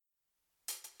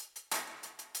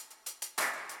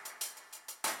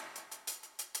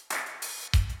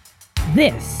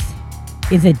This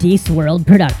is a Deece World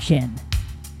production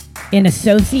in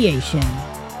association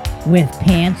with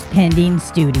Pants Pending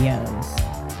Studios.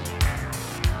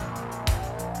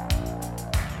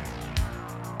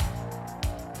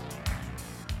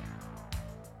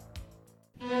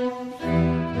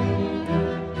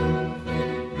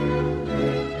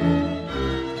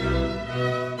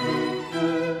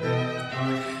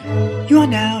 You are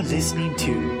now listening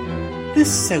to The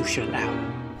Social Hour.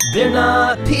 They're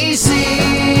not PC,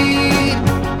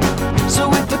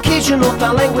 so if occasional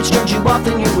foul language turns you off,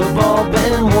 then you have all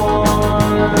been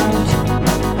warned.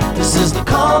 This is the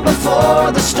calm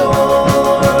before the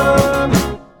storm.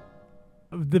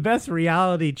 The best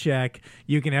reality check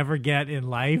you can ever get in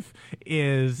life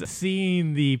is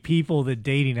seeing the people that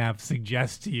dating apps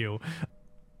suggest to you.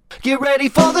 Get ready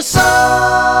for the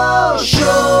social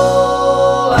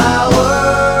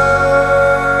hour.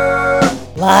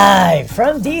 Live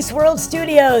from Deece World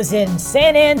Studios in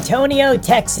San Antonio,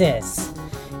 Texas,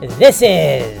 this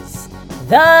is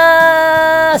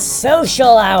The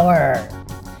Social Hour.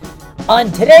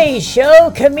 On today's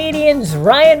show, comedians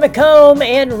Ryan McComb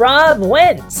and Rob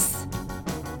Wentz.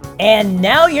 And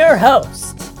now your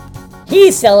host. He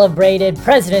celebrated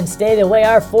President's Day the way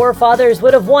our forefathers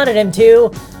would have wanted him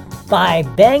to, by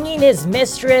banging his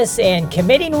mistress and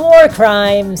committing war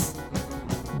crimes,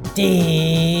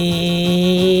 Deece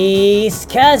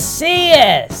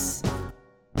Casillas.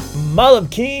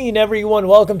 Malabkeen, everyone.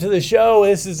 Welcome to the show.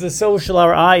 This is The Social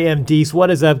Hour. I am Deece.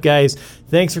 What is up, guys?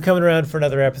 Thanks for coming around for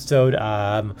another episode.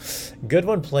 Good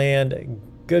one planned.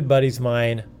 Good buddies of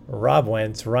mine, Rob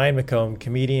Wentz, Ryan McComb,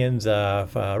 comedians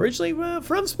originally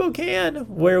from Spokane,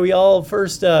 where we all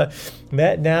first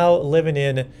met, now living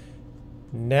in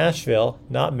Nashville,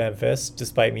 not Memphis,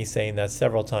 despite me saying that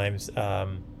several times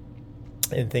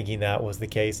and thinking that was the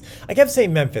case. I kept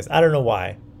saying Memphis. I don't know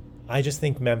why. I just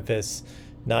think Memphis,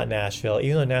 not Nashville,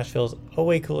 even though Nashville's a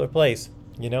way cooler place.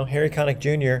 You know, Harry Connick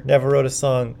Jr. never wrote a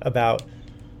song about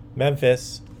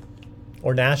Memphis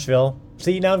or Nashville.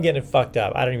 See, now I'm getting it fucked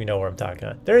up. I don't even know where I'm talking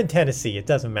about. They're in Tennessee. It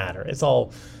doesn't matter. It's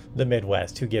all the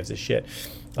Midwest. Who gives a shit?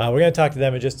 We're going to talk to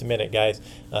them in just a minute, guys.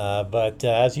 But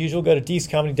as usual, go to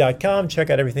DeeceComedy.com. Check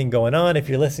out everything going on. If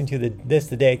you're listening to this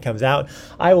the day it comes out,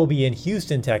 I will be in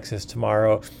Houston, Texas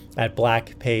tomorrow at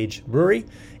Black Page Brewery.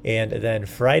 And then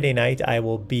Friday night, I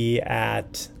will be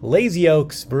at Lazy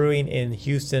Oaks Brewing in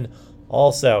Houston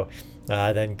also.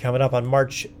 Then coming up on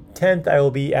March 10th, I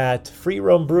will be at Free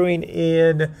Roam Brewing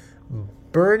in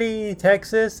Boerne,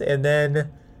 Texas. And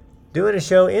then doing a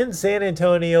show in San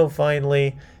Antonio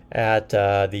finally at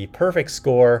the Perfect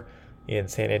Score in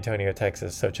San Antonio,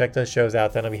 Texas. So check those shows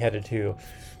out. Then I'll be headed to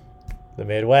the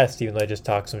Midwest, even though I just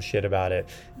talked some shit about it.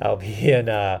 I'll be in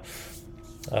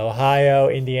Ohio,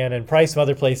 Indiana, and probably some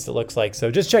other places it looks like.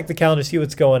 So just check the calendar, see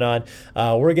what's going on.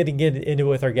 We're going to get into it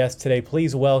with our guests today.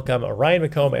 Please welcome Ryan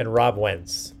McComb and Rob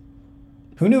Wentz.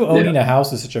 Who knew owning a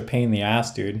house is such a pain in the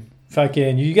ass, dude?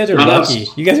 Fucking, you guys are lucky.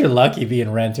 You guys are lucky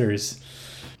being renters.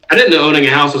 I didn't know owning a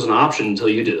house was an option until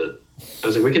you did it. I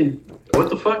was like, what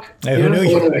the fuck? Hey, who knew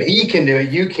you? He can do it,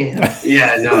 you can't.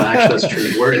 Yeah, no, actually, that's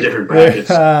true. We're in different brackets.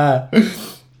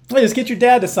 Just get your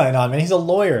dad to sign on, man. He's a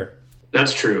lawyer.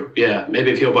 That's true. Yeah, maybe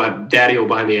if Daddy will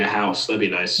buy me a house, that'd be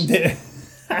nice.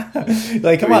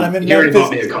 Like, come on, I'm in Memphis. He already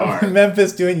bought me a car. I'm in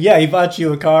Memphis he bought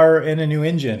you a car and a new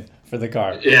engine for the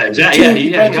car. Yeah,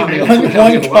 exactly.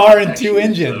 One car and two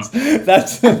engines. So.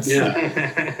 That's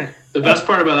yeah. The best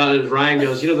part about that is Ryan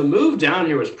goes, the move down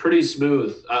here was pretty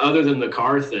smooth, other than the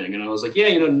car thing. And I was like,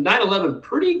 9/11,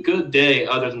 pretty good day,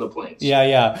 other than the planes.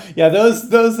 Yeah.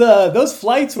 Those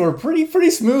flights were pretty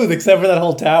smooth, except for that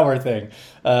whole tower thing.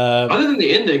 Other than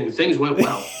the ending, things went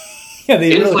well. Yeah,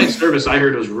 in-flight service, I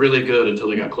heard, was really good until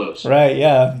they got close. Right,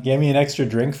 yeah. Gave me an extra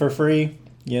drink for free,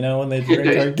 when the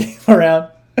drink card came around.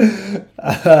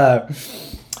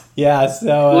 Yeah,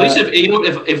 so... Well, at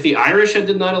least if the Irish had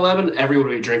did 9/11, everyone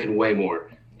would be drinking way more.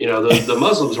 The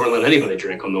Muslims weren't letting anybody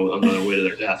drink on their way to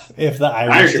their death. If the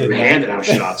Irish would be handing out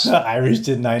shots. The Irish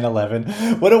did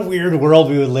 9/11. What a weird world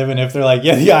we would live in if they're like,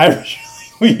 yeah, the Irish...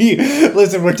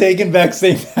 we're taking back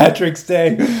St. Patrick's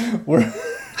Day. We're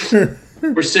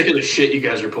sick of the shit you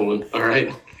guys are pulling, all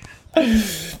right?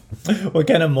 What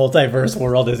kind of multiverse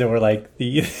world is it where, like,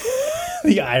 the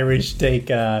Irish take...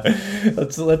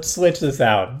 let's switch this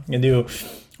out and do...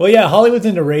 Well, yeah, Hollywood's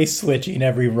into race switching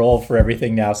every role for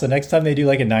everything now. So next time they do,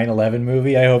 like, a 9/11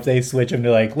 movie, I hope they switch them to,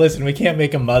 like, listen, we can't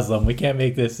make a Muslim. We can't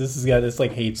make this. This has got this,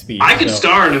 like, hate speech. I could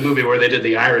star in a movie where they did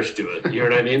the Irish do it. You know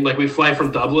what I mean? Like, we fly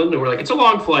from Dublin, and we're like, it's a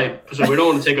long flight, so we don't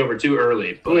want to take over too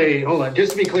early. But... Wait, hold on.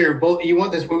 Just to be clear, both you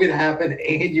want this movie to happen,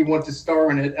 and you want to star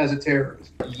in it as a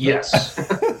terrorist. Yes.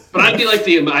 But I'd be like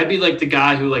the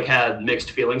guy who like had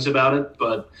mixed feelings about it.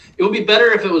 But it would be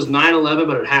better if it was 9/11,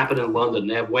 but it happened in London.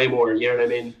 They have way more. You know what I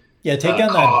mean? Yeah, take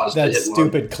down that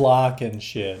stupid clock and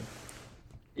shit.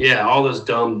 Yeah, all those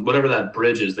dumb whatever that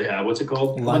bridge is they have. What's it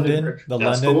called? London.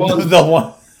 That's The one. the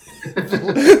one.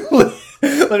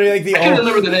 Literally, like the I can't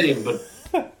remember the name,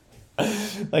 but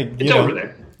like it's over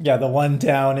there. Yeah, the one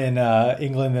town in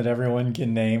England that everyone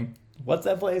can name. What's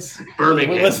that place?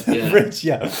 Birmingham. What's the bridge?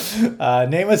 Yeah.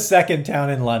 Name a second town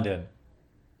in London.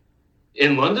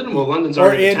 In London? Well, London's Or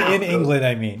already in England,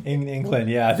 I mean. In England,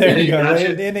 yeah. There you go.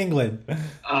 Gotcha. In England.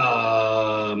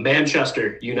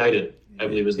 Manchester United, I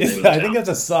believe is the name of the I town. think that's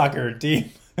a soccer team.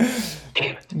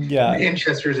 Damn it. Yeah.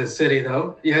 Manchester's a city,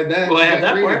 though. You had that. Well, I had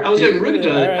that part. I was like, rooting to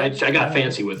All right. I got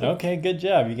fancy with it. Okay, good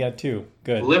job. You got 2.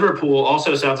 Good. Liverpool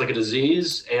also sounds like a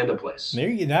disease and a place.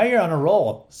 Now you're on a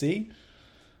roll. See?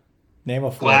 Name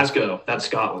a 4. Glasgow, that's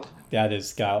Scotland. That is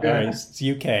Scotland. Yeah. All right, it's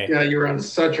UK. Yeah, you were on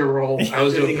such a roll. I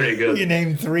was doing pretty good. You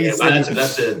named 3 Yeah, cities.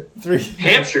 that's it. 3.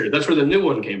 Hampshire, that's where the new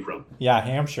one came from. Yeah,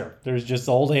 Hampshire. There's just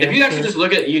old Hampshire. If you actually just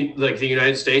look at like the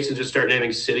United States and just start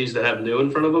naming cities that have new in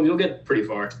front of them, you'll get pretty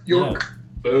far. York.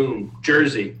 Boom.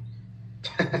 Jersey.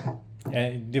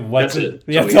 And what's That's it? it.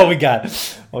 Yeah, That's that's all all we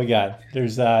got. We got.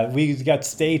 There's we got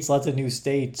states, lots of new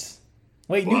states.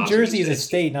 Wait, New Lots of Jersey new is a states.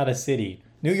 state, not a city.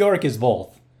 New York is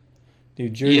both. New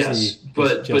Jersey. Yes, is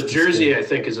but just a Jersey, state. I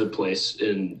think, is a place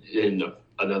in Europe,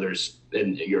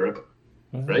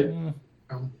 right?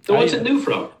 The one's it new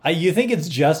from? You think it's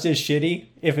just as shitty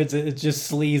if it's just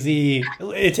sleazy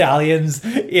Italians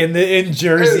in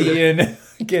Jersey and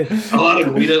A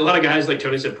lot of guys like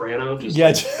Tony Soprano, just Yeah.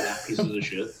 like pieces of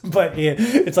shit. but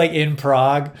it's like in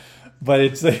Prague, but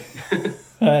it's like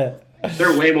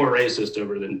They're way more racist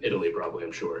over than Italy, probably.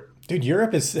 I'm sure. dude,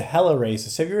 Europe is hella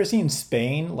racist. Have you ever seen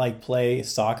Spain like play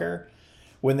soccer?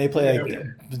 When they play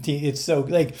it's so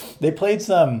like they played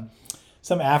some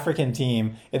African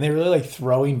team and they really like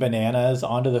throwing bananas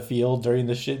onto the field during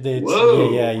the shit.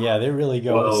 Whoa. Yeah, they really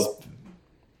go. Well,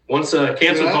 once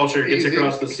cancel Yeah, culture gets easy.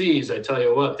 across the seas, I tell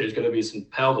you what, there's going to be some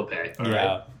hell to pay. All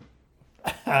right?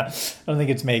 I don't think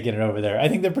it's making it over there. I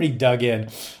think they're pretty dug in.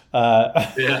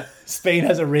 Yeah. Spain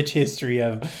has a rich history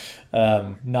of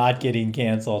not getting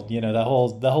canceled. You know, the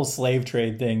whole slave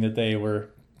trade thing that they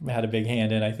had a big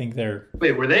hand in. I think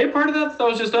Wait, were they a part of that? That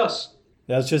was just us.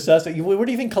 that's just us. Where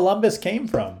do you think Columbus came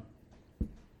from?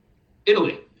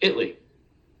 Italy.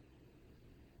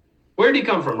 Where did he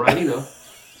come from, right? You know.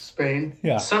 Spain.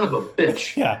 Yeah, Son of a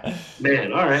bitch. yeah.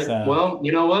 Man, all right. So- Well,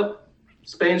 you know what?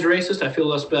 Spain's racist. I feel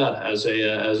less bad as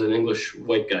an English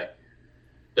white guy.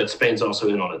 That Spain's also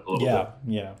in on it a little bit.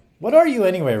 Yeah. What are you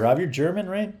anyway, Rob? You're German,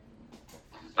 right?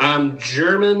 I'm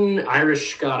German,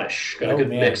 Irish, Scottish. Got a Oh, good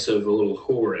man. mix of a little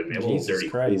whore in me. I'm a little Jesus dirty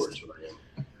Christ. whore is what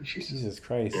I am. Jesus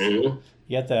Christ. Mhm.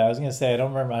 You got that? I was gonna say I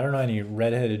don't know any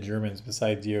redheaded Germans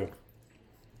besides you.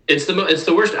 It's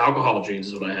the worst alcohol genes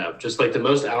is what I have. Just like the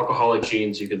most alcoholic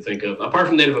genes you could think of. Apart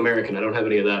from Native American, I don't have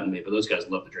any of that in me, but those guys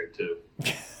love to drink too.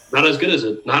 Not as good as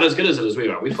it as we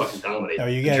are. We fucking dominate. Oh,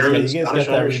 you The guys, Germans, got Scottish,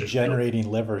 that Irish, and- regenerating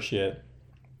liver shit.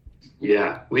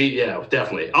 Yeah,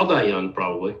 definitely. I'll die young,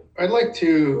 probably. I'd like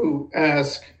to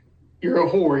ask, you're a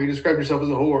whore. You described yourself as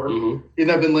a whore. Mhm. You've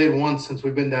not been laid once since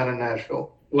we've been down in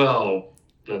Nashville. Well,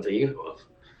 not that you know of.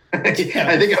 I think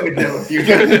I would know if you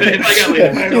If I got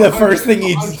laid. I The know, first thing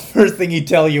I'm- he'd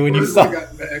tell you when you First saw. I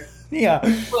got back.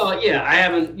 Yeah. Well, yeah, I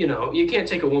haven't. You can't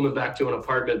take a woman back to an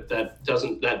apartment that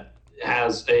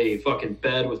has a fucking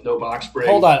bed with no box spring.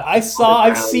 Hold on.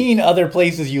 I've seen other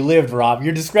places you lived, Rob.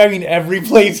 You're describing every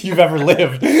place you've ever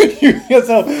lived.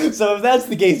 So if that's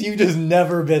the case, you've just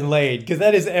never been laid, because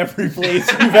that is every place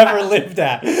you've ever lived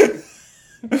at.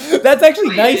 That's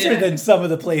actually nicer than some of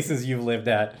the places you've lived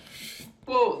at.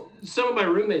 Well, some of my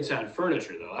roommates had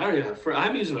furniture though. I don't even have.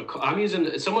 I'm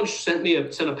using. Someone sent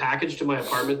a package to my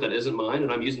apartment that isn't mine,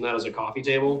 and I'm using that as a coffee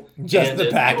table. Just and the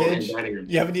a package? and dining room.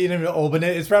 You haven't even opened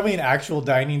it. It's probably an actual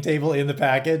dining table in the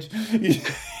package. You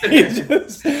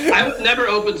just- I would never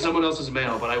open someone else's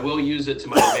mail, but I will use it to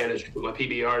my advantage to put my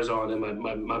PBRs on and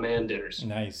my man dinners,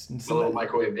 Nice. my little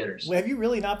microwave dinners. Have you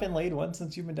really not been laid once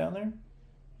since you've been down there?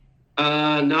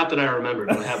 Not that I remember,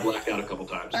 but I have blacked out a couple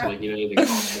times. Like anything.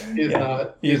 He's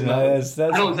not. He's not. That's I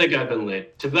don't think I've been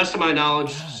laid. To the best of my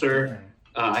knowledge, sir,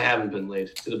 damn. I haven't been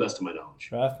laid. To the best of my knowledge.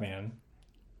 Rough, man.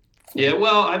 Yeah,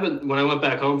 well, when I went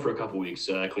back home for a couple weeks,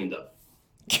 I cleaned up.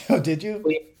 Oh, did you?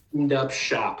 Cleaned up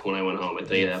shop when I went home. I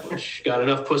tell you that much. Got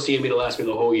enough pussy in me to last me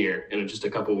the whole year, and in just a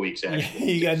couple weeks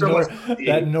actually. You got So much pussy.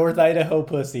 that North Idaho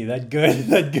pussy. That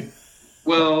good.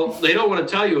 Well, they don't want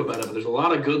to tell you about it, but there's a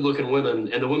lot of good-looking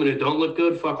women, and the women who don't look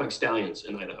good fuck like stallions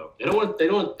in Idaho. Don't let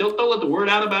the word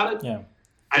out about it. Yeah.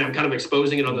 I'm kind of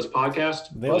exposing it on this podcast.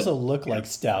 They also look like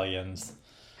stallions.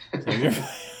 So you're...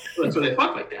 That's why they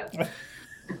fuck like that.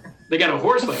 They got a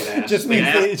horse like that.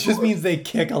 It just means they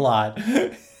kick a lot.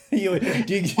 Do you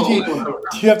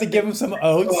have to give them some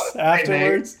oats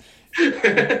afterwards? Give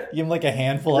them like a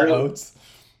handful of oats.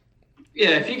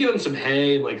 Yeah, if you give them some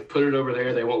hay and like put it over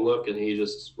there, they won't look, and he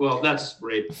just that's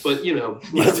rape. But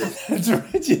that's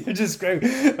right. You're just great.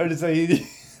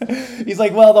 He's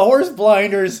like, well, the horse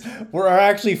blinders are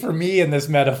actually for me in this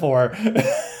metaphor,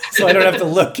 so I don't have to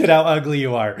look at how ugly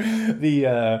you are.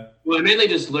 Well, I mainly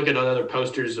just look at other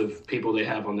posters of people they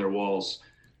have on their walls.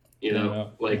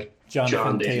 Like John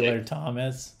Taylor Daly.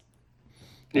 Thomas.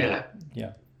 Yeah.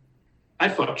 Yeah.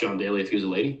 I'd fuck John Daly if he was a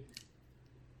lady.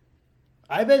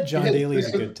 I bet John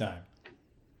Daly's a good time.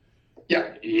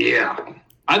 Yeah. Yeah.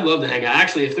 I'd love to hang out.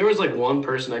 Actually, if there was like one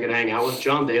person I could hang out with,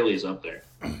 John Daly's up there.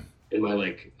 In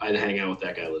my I'd hang out with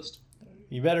that guy list.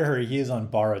 You better hurry. He is on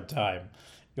borrowed time.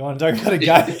 You want to talk about a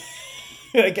guy?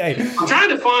 Okay. I'm trying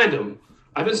to find him.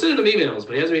 I've been sending him emails,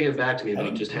 but he hasn't been getting back to me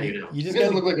about just hanging out. He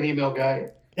doesn't look like an email guy.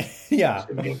 Yeah.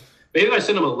 Maybe if I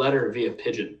send him a letter via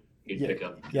pigeon, he'd pick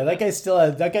up. Yeah, that guy still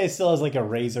has like a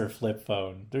Razor flip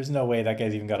phone. There's no way that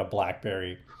guy's even got a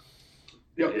BlackBerry.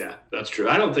 Yep. Yeah, that's true.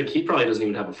 I don't think he probably doesn't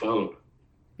even have a phone.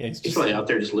 Yeah, he's probably out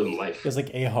there just living life. He has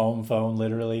like a home phone,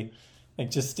 literally, like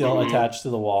just still attached to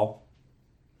the wall.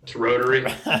 It's rotary.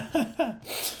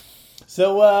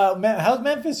 So, how's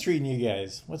Memphis treating you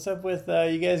guys? What's up with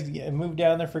you guys moved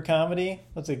down there for comedy?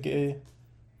 What's it?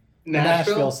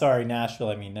 Nashville. Sorry, Nashville.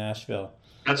 I mean Nashville.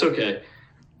 That's okay.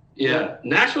 Yeah,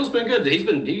 Nashville's been good.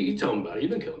 You tell him about it.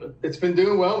 You've been killing it. It's been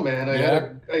doing well, man.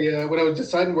 When I was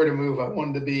deciding where to move, I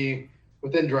wanted to be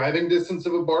within driving distance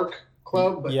of a bark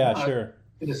club, but not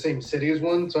in the same city as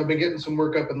one. So I've been getting some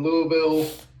work up in Louisville.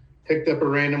 Picked up a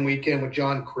random weekend with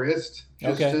John Christ,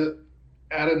 just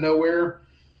out of nowhere.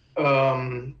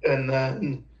 And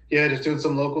then just doing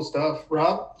some local stuff.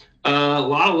 Rob? A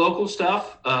lot of local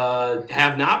stuff.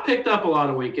 Have not picked up a lot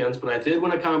of weekends, but I did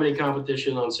win a comedy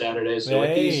competition on Saturday. So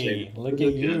look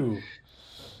at you.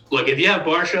 Look, if you have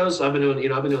bar shows, I've been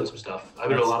doing some stuff. I've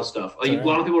been doing a lot of stuff. A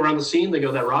lot of people around the scene, they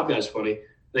go, that Rob guy's funny.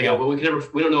 They go, well, we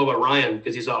don't know about Ryan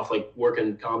because he's off like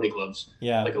working comedy clubs,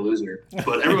 like a loser.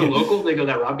 But everyone local, they go,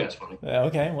 that Rob guy's funny.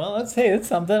 Okay, well, that's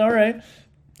something. All right.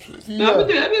 No, I've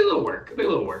been doing a little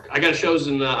work. I got shows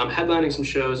I'm headlining some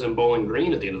shows in Bowling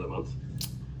Green at the end of the month.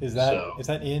 Is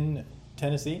that in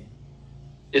Tennessee?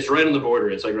 It's right on the border.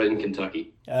 It's like right in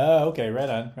Kentucky. Oh, okay. Right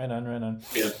on.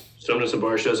 Yeah. So I'm doing some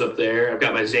bar shows up there. I've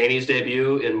got my Zanies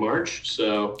debut in March.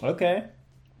 So okay.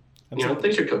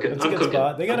 Things are cooking. That's a good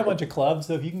spot. They got a bunch of clubs,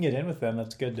 so if you can get in with them,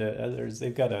 that's good.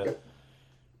 They've got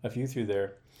a few through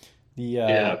there.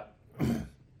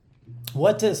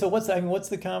 What's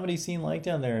the comedy scene like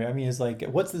down there? I mean, it's like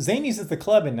Zanies is the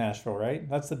club in Nashville, right?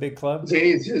 That's the big club.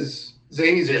 Zanies is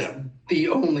the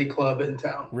only club in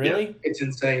town. Really? Yeah. It's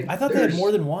insane. I thought they had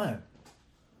more than one.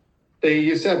 They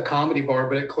used to have Comedy Bar,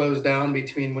 but it closed down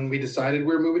between when we decided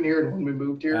we were moving here and when we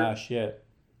moved here. Ah, shit.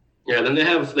 Yeah, then they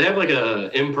have like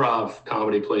a improv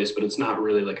comedy place, but it's not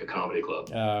really like a comedy club.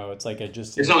 Oh, it's like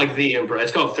it's not like the improv.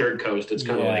 It's called Third Coast. It's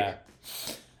kind of like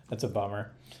that's a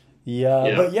bummer.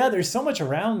 Yeah, but there's so much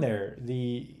around there.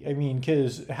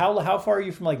 Because how far are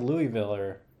you from like Louisville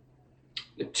or?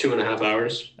 2.5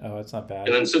 hours. Oh, it's not bad.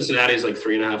 And then Cincinnati is like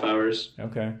 3.5 hours.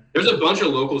 Okay. There's a bunch of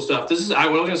local stuff. What I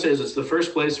was gonna say is it's the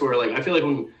first place where like I feel like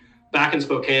when back in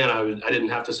Spokane I didn't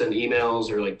have to send emails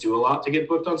or like do a lot to get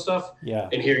booked on stuff. Yeah.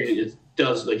 And here it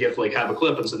does like you have to like have a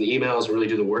clip and send the emails and really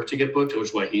do the work to get booked, which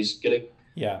is why he's getting.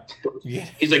 Yeah.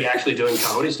 He's like actually doing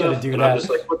comedy stuff. And I'm just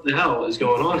like, what the hell is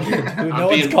going on here? Dude, no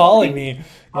one's calling me.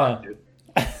 Yeah.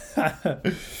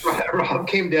 Rob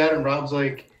came down and Rob's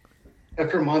like,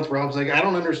 after a month, Rob's like, I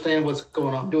don't understand what's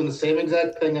going on. I'm doing the same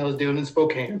exact thing I was doing in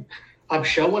Spokane. I'm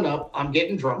showing up. I'm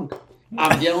getting drunk.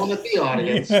 I'm yelling at the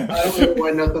audience. I don't know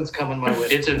why nothing's coming my way.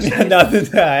 It's insane.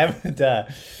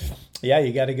 Yeah,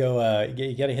 you got to go.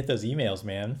 You got to hit those emails,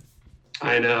 man.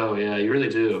 I know. Yeah, you really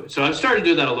do. So I've started to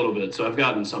do that a little bit. So I've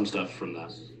gotten some stuff from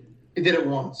that. He did it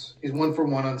once. He's 1 for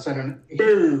 1 on sending.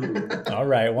 All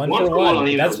right, one for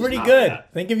one. That's pretty good.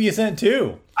 Bad. Think if you sent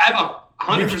 2. I have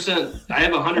 100%. I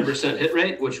have 100% hit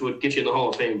rate, which would get you in the Hall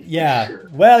of Fame. Yeah. Sure.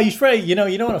 Well, you should probably, you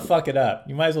don't want to fuck it up.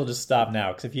 You might as well just stop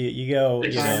now, because if you go,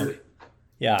 exactly.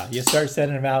 You start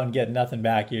sending them out and get nothing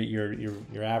back,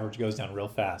 your average goes down real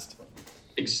fast.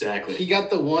 Exactly. He got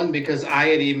the one because I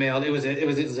had emailed. It was at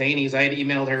Zanies. I had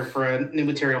emailed her for a new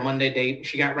material Monday date.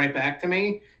 She got right back to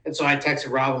me, and so I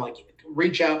texted Rob. I'm like,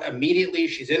 reach out immediately.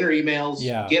 She's in her emails.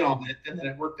 Yeah. Get on it, and then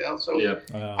it worked out. So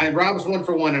yeah. Rob's 1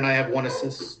 for 1, and I have 1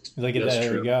 assist. Look at That's that. There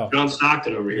true. you go. John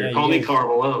Stockton over here. Yeah, Call me guys- Carl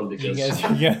Malone because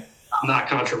Yeah. I'm not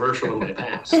controversial in my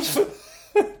past.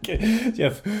 You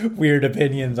have weird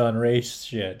opinions on race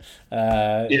shit.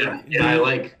 Yeah, I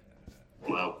like.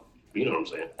 Well, you know what I'm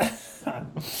saying.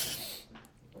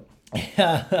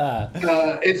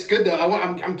 It's good though.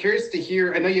 I'm curious to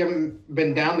hear. I know you haven't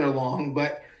been down there long,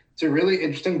 but it's a really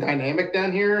interesting dynamic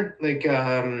down here. Like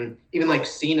even like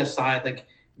scene aside, like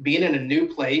being in a new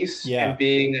place and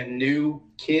being a new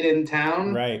kid in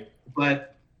town. Right.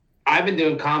 But I've been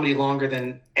doing comedy longer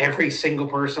than every single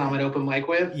person I'm at open mic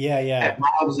with. Yeah. And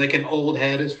Bob's like an old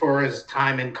head as far as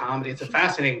time in comedy. It's a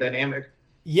fascinating dynamic.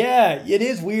 Yeah, it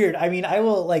is weird. I mean, I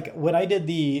will like when I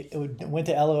went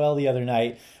to LOL the other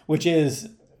night, which is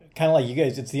kind of like you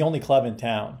guys. It's the only club in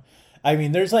town. I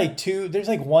mean, there's like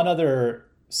one other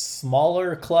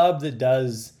smaller club that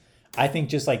does, I think,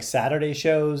 just like Saturday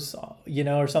shows,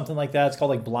 or something like that. It's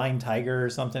called like Blind Tiger or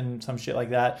something, some shit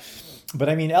like that. But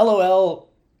I mean, LOL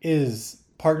is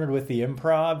partnered with the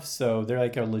Improv, so they're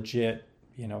like a legit,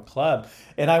 club.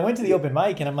 And I went to the open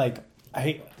mic, and I'm like,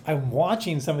 I'm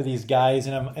watching some of these guys,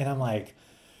 and I'm like,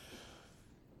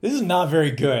 this is not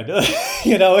very good,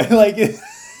 like,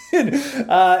 and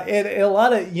a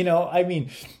lot of, I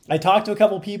mean, I talked to a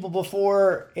couple people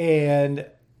before, and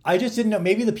I just didn't know,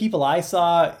 maybe the people I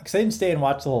saw, because I didn't stay and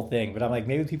watch the whole thing, but I'm like,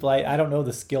 maybe the people I don't know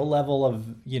the skill level of,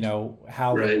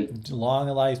 how long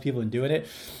a lot of these people have been doing it.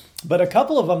 But a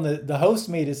couple of them, the host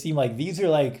made it seem like these are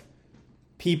like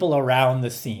people around the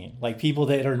scene, like people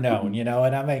that are known, and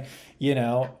I'm like,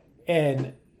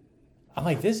 and I'm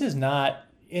like, this is not,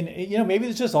 and maybe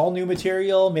it's just all new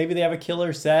material. Maybe they have a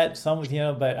killer set, but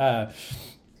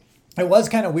it was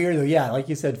kind of weird though. Yeah. Like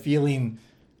you said,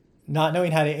 not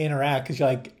knowing how to interact. 'Cause you're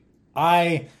like,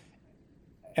 I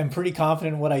am pretty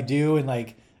confident in what I do. And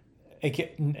like,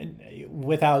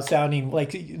 without sounding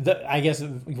like I guess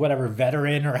whatever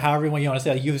veteran or however you want to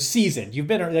say, like, you've seasoned, you've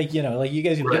been like you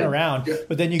guys have been around,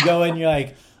 but then you go and you're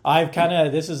like,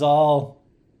 this is all,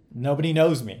 nobody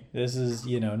knows me. This is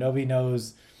nobody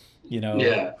knows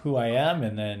who I am,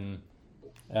 and then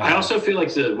I also feel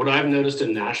like what I've noticed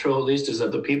in Nashville at least is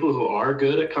that the people who are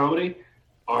good at comedy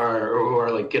who are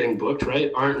like getting booked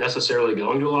aren't necessarily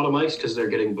going to a lot of mics because they're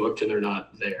getting booked and they're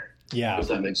not there. Yeah, if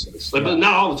that makes sense. Like, but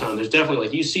not all the time. There's definitely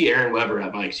like you see Aaron Weber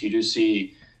at mics. You do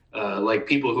see like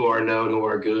people who are known, who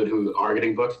are good, who are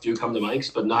getting booked do come to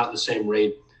mics, but not at the same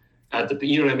rate at the.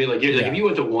 You know what I mean? Like, if you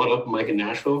went to one open mic in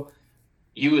Nashville,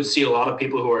 you would see a lot of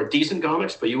people who are decent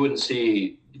comics, but you wouldn't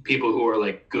see people who are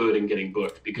like good and getting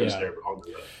booked because they're on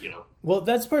the road. Well,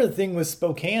 that's part of the thing with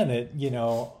Spokane that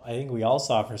I think we all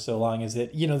saw for so long is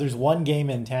that there's one game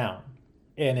in town.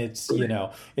 And it's,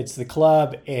 it's the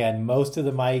club, and most of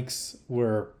the mics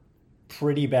were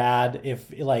pretty bad.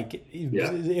 If like,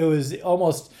 it was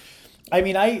almost, I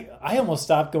mean, I almost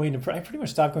stopped going to, I pretty much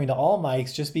stopped going to all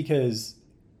mics just because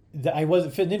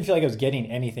didn't feel like I was getting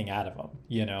anything out of them,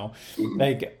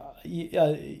 like,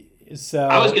 so.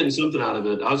 I was getting something out of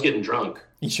it. I was getting drunk.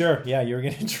 Sure. Yeah. You were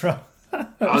getting drunk. I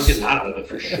was getting out of it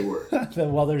for sure.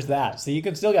 Well, there's that. So you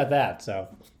can still got that. So.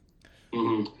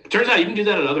 Mm-hmm. Turns out you can do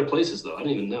that at other places, though. I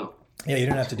didn't even know. Yeah, you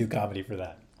don't have to do comedy for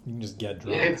that. You can just get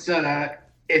drunk.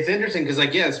 It's interesting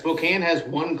because Spokane has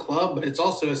one club, but it's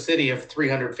also a city of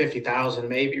 350,000,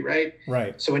 maybe, right?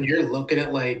 Right. So when you're looking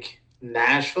at like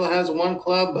Nashville has one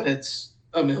club, but it's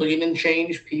 1 million and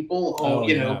change people,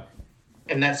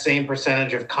 and that same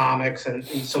percentage of comics, and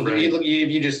so if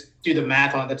you just do the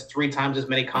math on it, that's 3 times as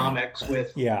many comics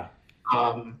with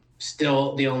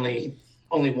still the only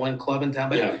one club in town.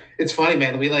 But it's funny,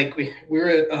 man. We were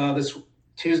at this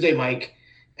Tuesday mic,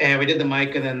 and we did the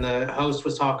mic, and then the host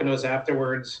was talking to us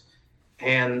afterwards,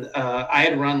 and I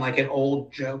had run like an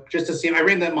old joke just to see. I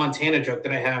ran that Montana joke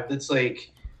that I have that's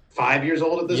like 5 years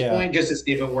old at this point, just to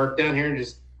see if it worked down here and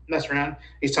just mess around.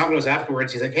 He's talking to us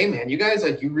afterwards. He's like, "Hey, man, you guys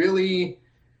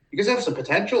you guys have some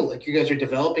potential. Like, you guys are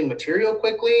developing material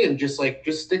quickly, and just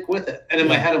stick with it." And in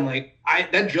my head, I'm like,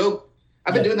 that joke.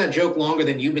 I've been doing that joke longer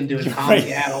than you've been doing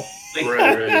comedy at all.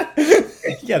 Right.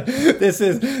 Yeah, this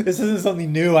isn't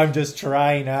something new. I'm just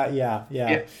trying out.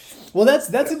 Yeah. Well, that's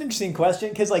an interesting question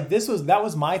because like that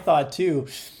was my thought too.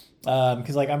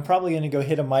 Because like I'm probably gonna go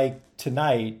hit a mic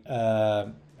tonight.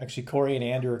 Actually, Corey and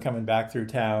Andrew are coming back through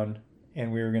town,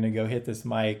 and we were gonna go hit this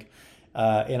mic.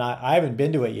 And I haven't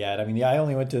been to it yet. I mean, I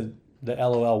only went to the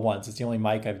LOL once. It's the only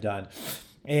mic I've done,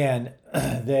 and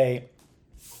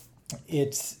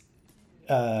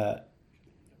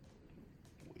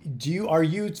are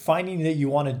you finding that you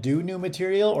want to do new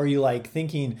material, or are you like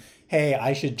thinking, hey,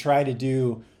 I should try to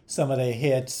do some of the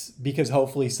hits because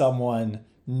hopefully someone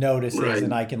notices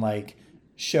and I can like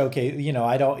showcase,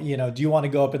 I don't, do you want to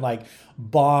go up and like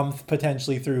bomb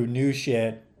potentially through new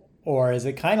shit, or is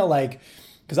it kind of like,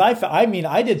 because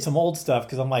I did some old stuff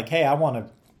because I'm like, hey, I want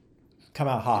to come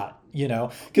out hot,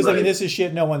 because I mean, this is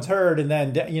shit no one's heard. And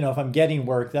then, if I'm getting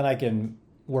work, then I can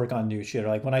work on new shit. Or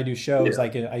like when I do shows,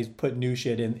 I put new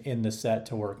shit in the set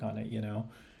to work on it,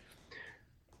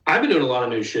 I've been doing a lot of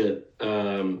new shit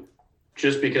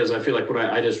just because I feel like when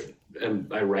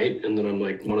I write and then I'm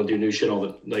like want to do new shit a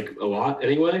lot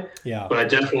anyway. Yeah. But I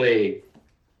definitely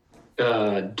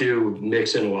do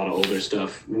mix in a lot of older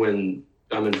stuff when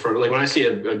I'm in front. Like when I see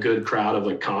a good crowd of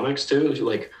like comics too,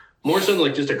 like more so than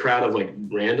like just a crowd of like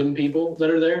random people that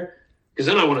are there. Because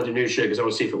then I want to do new shit because I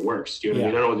want to see if it works. You know what I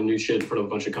mean? I don't want to do new shit in front of a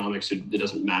bunch of comics who it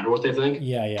doesn't matter what they think.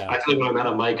 Yeah, yeah. I feel like when I'm at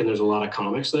a mic and there's a lot of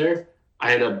comics there,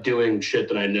 I end up doing shit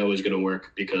that I know is going to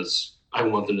work because I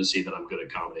want them to see that I'm good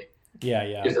at comedy. Yeah,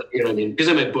 yeah. You know what I mean? Because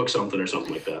I might book something or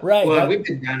something like that. Right. Well, we've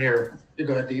been down here. You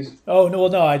go ahead, Deece. Oh, no, well,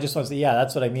 no, I just want to say,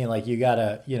 that's what I mean. Like, you got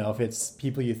to, if it's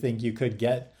people you think you could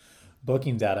get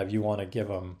bookings out of, you want to give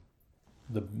them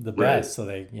the best so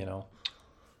they,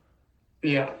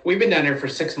 Yeah, we've been down here for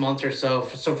 6 months or so.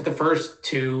 So for the first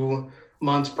 2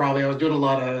 months, probably, I was doing a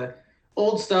lot of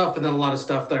old stuff and then a lot of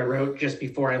stuff that I wrote just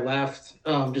before I left,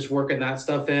 just working that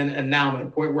stuff in. And now I'm at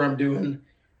a point where I'm doing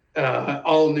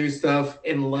all new stuff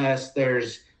unless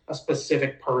there's a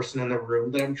specific person in the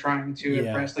room that I'm trying to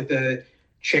impress. Like the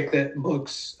chick that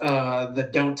books the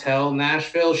Don't Tell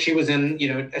Nashville. She was in,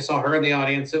 I saw her in the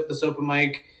audience at this open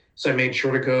mic. So I made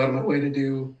sure to go out of my way to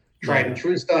do tried and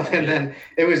true stuff. And then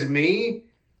it was me,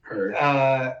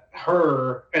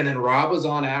 her, and then Rob was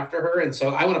on after her. And so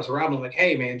I went up to Rob and was like,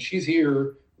 hey man, she's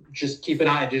here. Just keep an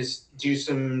eye, just do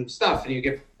some stuff and you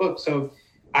get booked. So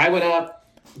I went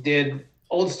up, did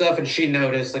old stuff, and she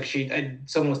noticed, like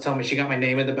someone was telling me she got my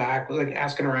name in the back, like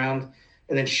asking around.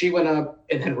 And then she went up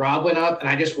and then Rob went up and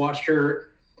I just watched her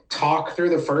talk through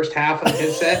the first half of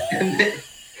his set and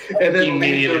then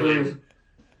immediately.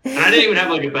 I didn't even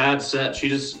have like a bad set.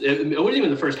 It wasn't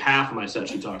even the first half of my set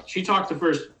she talked. She talked the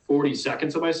first 40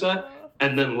 seconds of my set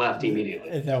and then left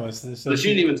immediately. So she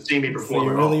didn't even see me perform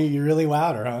at all. You really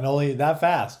wowed her, and only that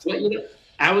fast. Well,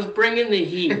 I was bringing the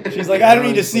heat. She's like, I don't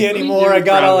need to see anymore. I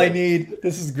got all I need.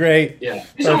 This is great. Yeah.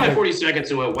 She saw my 40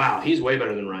 seconds and went, wow, he's way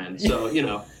better than Ryan. So,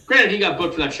 granted, he got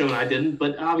booked for that show and I didn't,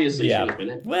 but obviously she was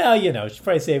winning. Well, she's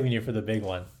probably saving you for the big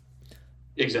one.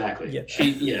 Exactly.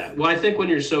 Yeah. Well, I think when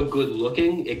you're so good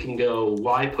looking, it can go,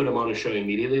 why put him on a show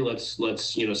immediately? Let's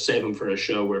save him for a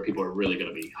show where people are really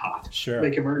going to be hot. Sure.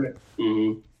 Make him earn it.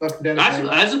 Mm-hmm.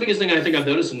 That's the biggest thing I think I've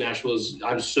noticed in Nashville is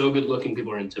I'm so good looking,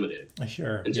 people are intimidated.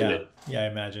 Sure. Yeah, I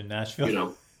imagine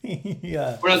Nashville.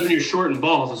 Yeah. Whereas when you're short and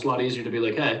bald, it's a lot easier to be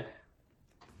like,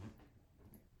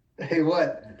 hey,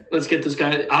 what? Let's get this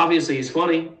guy. Obviously, he's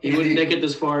funny. He wouldn't make it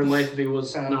this far in life if he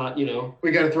was not,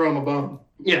 We got to throw him a bone.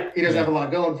 Yeah. He doesn't have a lot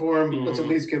going for him. Let's at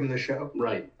least give him the show.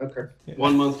 Right. Okay.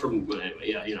 1 month from,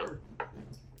 anyway,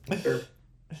 Sure.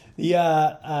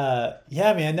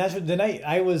 Man. The night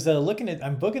I was looking at,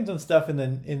 I'm booking some stuff in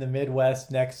the Midwest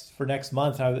next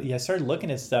month. I started looking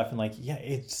at stuff and like,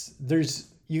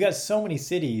 you got so many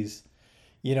cities,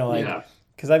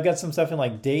 because I've got some stuff in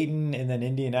like Dayton and then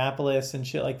Indianapolis and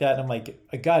shit like that. And I'm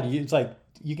like, God, it's like,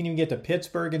 you can even get to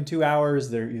Pittsburgh in 2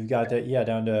 hours. There, you've got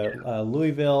down to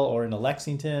Louisville or into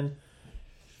Lexington.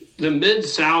 The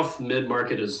mid-south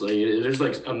mid-market is like there's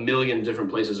like a million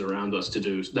different places around us to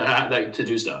do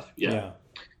stuff. Yeah.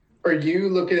 Are you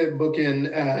looking at booking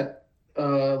at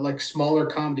like smaller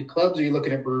comedy clubs? Or are you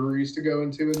looking at breweries to go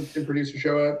into and produce a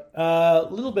show at? A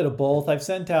little bit of both. I've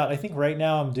sent out. I think right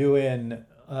now I'm doing.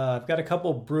 I've got a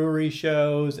couple brewery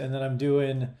shows, and then I'm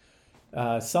doing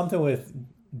something with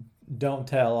Don't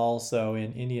Tell also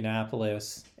in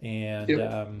Indianapolis, and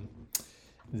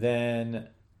then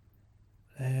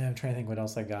I'm trying to think what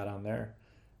else I got on there.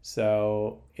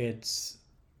 So it's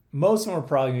most of them are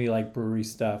probably gonna be like brewery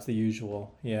stuff, the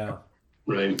usual. Yeah.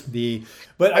 Right. Go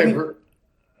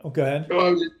ahead.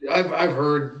 I've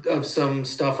heard of some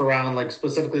stuff around like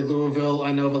specifically Louisville.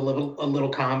 I know of a little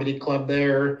comedy club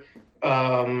there.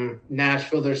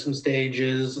 Nashville, there's some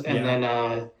stages, and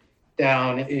then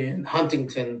down in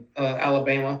Huntington,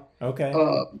 Alabama. Okay.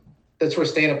 That's where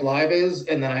Stand Up Live is.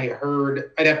 And then I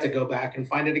heard, I'd have to go back and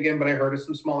find it again, but I heard of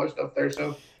some smaller stuff there.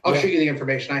 So I'll shoot you the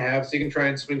information I have so you can try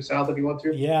and swing south if you want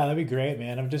to. Yeah, that'd be great,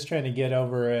 man. I'm just trying to get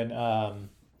over and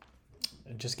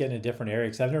just get in a different area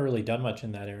because I've never really done much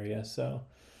in that area. So.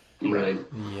 Right.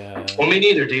 Yeah. Well, me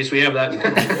neither, Deece. We have that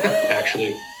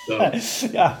actually. So.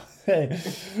 Yeah. Hey.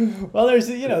 Well, there's,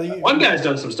 one guy's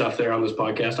done some stuff there on this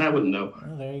podcast. I wouldn't know.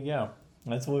 Well, there you go.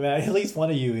 That's what at least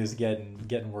one of you is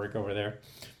getting work over there.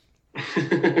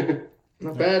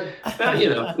 Not bad. You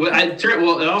know, I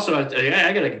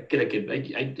gotta get a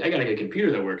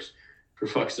computer that works. For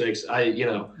fuck's sakes, turns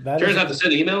out to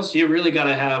send emails, you really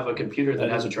gotta have a computer that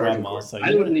has a charging port.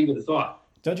 I wouldn't even have thought.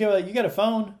 Don't you you got a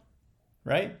phone,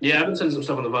 right? Yeah, I've been sending some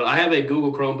stuff on the phone. I have a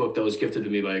Google Chromebook that was gifted to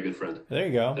me by a good friend. There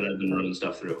you go. That I've been running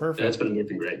stuff through. Perfect. That's been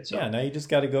working great. So. Yeah, now you just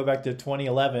got to go back to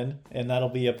 2011, and that'll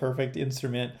be a perfect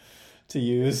instrument to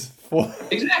use for.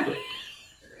 Exactly.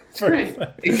 Great.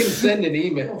 You can send an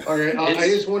email. All right. I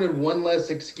just wanted one less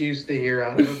excuse to hear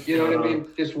out of it. You know what I mean?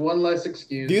 Just one less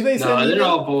excuse. Do they send they're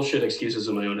all bullshit excuses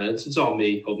in my own head. It's all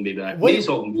me holding me back. Me's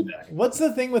holding me back. What's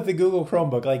the thing with the Google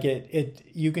Chromebook? Like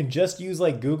you can just use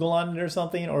like Google on it or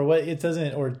something, or what? It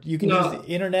doesn't, or you can use the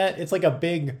internet. It's like a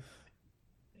big.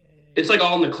 It's like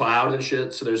all in the cloud and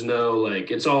shit. So there's no like.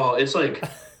 It's like.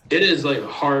 It is like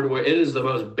hardware. It is the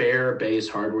most bare base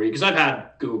hardware because I've had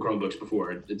Google Chromebooks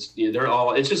before. It's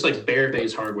just like bare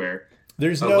base hardware.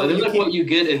 There's no. There's like what you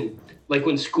get in like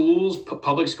when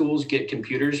public schools get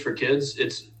computers for kids.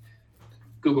 It's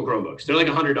Google Chromebooks. They're like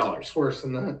 $100. Worse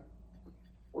than that.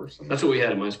 That's what we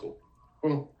had in my school.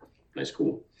 Oh, nice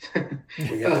school.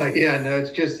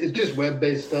 It's just web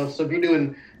based stuff. So if you're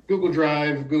doing Google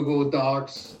Drive, Google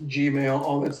Docs, Gmail,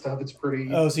 all that stuff, it's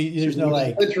pretty. Oh, so there's no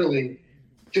like literally.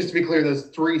 Just to be clear, those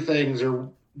three things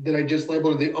that I just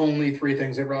labeled are the only three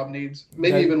things that Rob needs.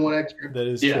 Maybe even one extra. That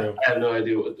is true. I have no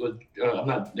idea what I'm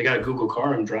not. They got a Google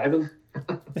car. I'm driving.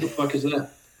 What the fuck is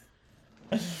that?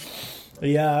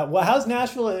 Yeah. Well, how's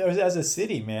Nashville as a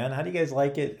city, man? How do you guys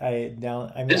like it?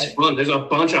 It's fun. There's a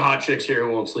bunch of hot chicks here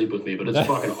who won't sleep with me, but it's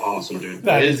fucking awesome, dude.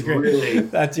 That is great. Really...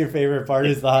 That's your favorite part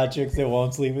is the hot chicks that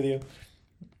won't sleep with you.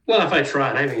 Well, if I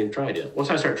try, I haven't even tried yet. Once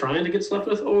I start trying to get slept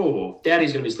with,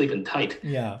 daddy's going to be sleeping tight.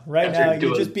 Yeah, right now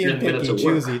you're just being picky,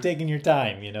 choosy, taking your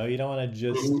time, you don't want to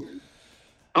just... Mm-hmm.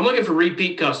 I'm looking for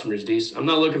repeat customers, Deece. I'm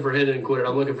not looking for hit it and quit it.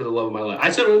 I'm looking for the love of my life.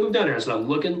 I said when we moved down here, I said I'm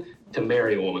looking to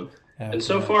marry a woman. Okay. And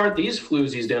so far, these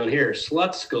floozies down here,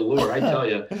 sluts galore, I tell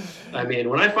you. I mean,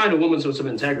 when I find a woman with some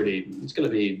integrity, it's going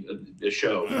to be a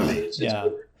show. I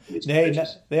mean,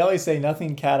 they always say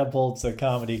nothing catapults a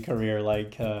comedy career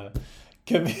like...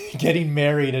 getting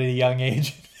married at a young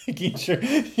age, making sure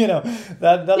that'll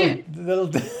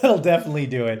definitely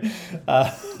do it.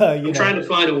 I'm trying to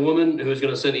find a woman who's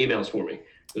going to send emails for me.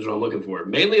 Is what I'm looking for.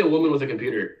 Mainly a woman with a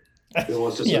computer who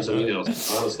wants to send some emails.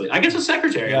 Honestly, I guess a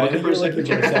secretary. I'm looking for a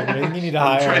secretary. I think you need to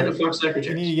hire. I'm trying to fuck secretary.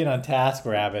 You need to get on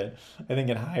TaskRabbit, I think,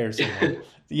 and hire someone.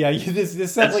 Yeah,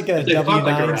 this sounds like a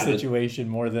W-9 situation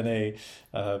more than a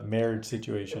marriage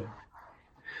situation.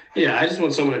 Yeah, I just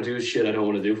want someone to do shit I don't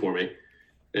want to do for me.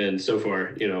 And so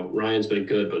far, Ryan's been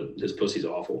good, but his pussy's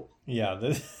awful.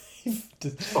 Yeah,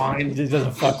 fine. It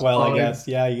doesn't fuck well, I guess.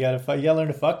 Yeah, you gotta learn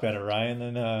to fuck better, Ryan.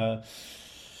 And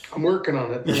I'm working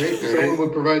on it. Right? Someone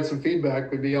would provide some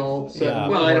feedback. Would be all set. Yeah.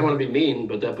 Well, I don't want to be mean,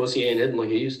 but that pussy ain't hidden like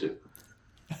it used to.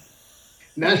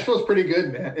 Nashville's pretty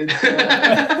good, man.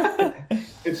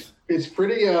 It's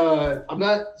pretty. I'm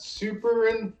not super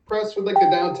impressed with like the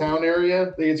downtown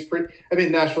area. It's pretty. I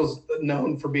mean, Nashville's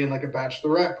known for being like a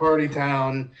bachelorette party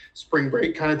town, spring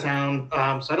break kind of town.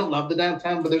 So I don't love the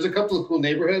downtown, but there's a couple of cool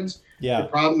neighborhoods. Yeah. The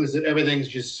problem is that everything's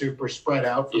just super spread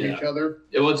out from each other.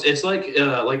 It's like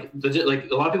a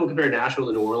lot of people compare Nashville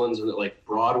to New Orleans, and that like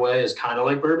Broadway is kind of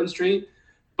like Bourbon Street,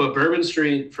 but Bourbon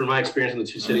Street, from my experience in the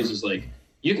two cities, is like.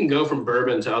 You can go from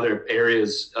Bourbon to other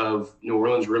areas of New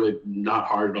Orleans really not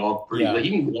hard at all. Like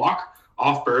you can walk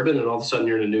off Bourbon and all of a sudden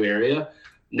you're in a new area.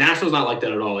 Nashville's not like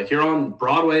that at all. Like you're on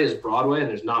Broadway is Broadway and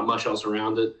there's not much else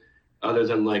around it other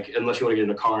than like unless you want to get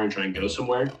in a car and try and go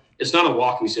somewhere. It's not a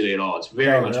walking city at all. It's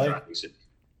very much a driving city.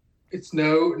 It's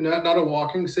not a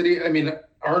walking city. I mean,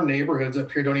 our neighborhoods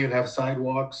up here don't even have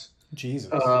sidewalks.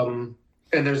 Jesus.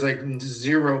 And there's like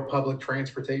zero public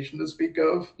transportation to speak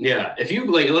of. Yeah. If you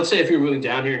let's say if you're moving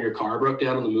down here and your car broke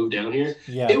down on the move down here,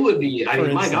 it would be,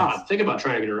 my God, think about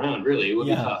trying to get around. Really, it would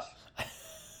be tough.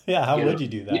 Yeah. How would you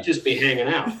do that? You'd just be hanging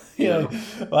out.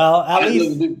 Well, at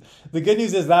least the good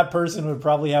news is that person would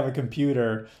probably have a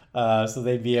computer, so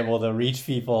they'd be able to reach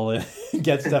people and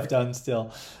get stuff done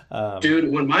still.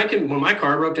 Dude, when my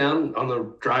car broke down on the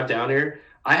drive down here,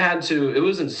 it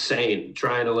was insane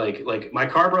trying to like my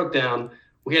car broke down.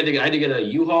 I had to get a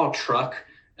U-Haul truck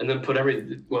and then put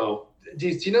do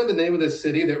you know the name of the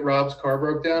city that Rob's car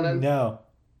broke down in? No.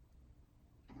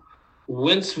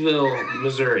 Wentzville,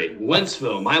 Missouri.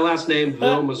 Wentzville. My last name,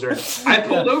 Ville, Missouri. I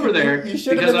pulled over there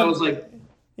because I was like,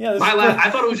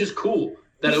 I thought it was just cool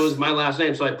that it was my last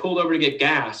name. So I pulled over to get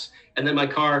gas. And then my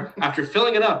car, after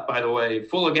filling it up, by the way,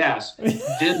 full of gas,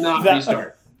 did not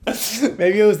restart.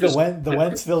 Maybe it was the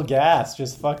Wentzville gas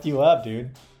just fucked you up,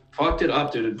 dude. Fucked it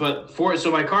up, dude. But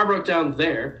so my car broke down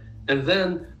there, and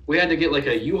then we had to get like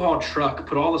a U-Haul truck,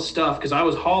 put all the stuff, because I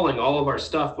was hauling all of our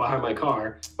stuff behind my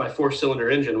car by 4-cylinder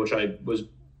engine, which I was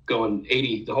going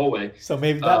 80 the whole way. So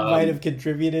maybe that might have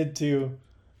contributed to...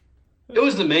 It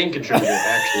was the main contributor,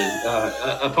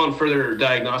 actually. Upon further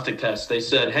diagnostic tests, they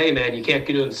said, hey, man, you can't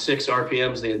get doing 6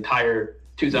 RPMs the entire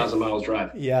 2,000 miles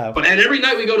drive. Yeah. And every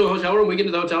night we go to a hotel room, we get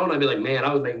into the hotel room, I'd be like, man,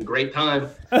 I was making great time.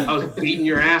 I was beating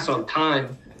your ass on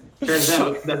time. Turns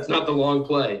out that's not the long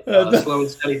play. Slow and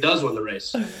steady does win the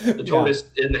race. The tortoise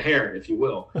in the hare, if you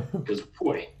will. Because,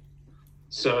 boy.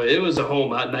 So it was a whole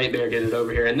nightmare getting it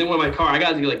over here. And then when I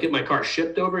got to get my car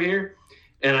shipped over here,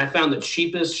 and I found the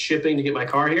cheapest shipping to get my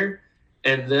car here.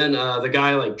 And then the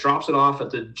guy drops it off at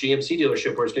the GMC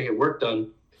dealership where it's going to get work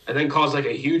done, and then caused a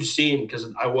huge scene because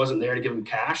I wasn't there to give him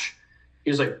cash.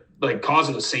 He was like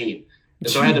causing a scene. And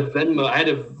so I had to Venmo. I had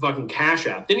to fucking Cash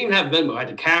App. Didn't even have Venmo. I had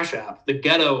to Cash App. The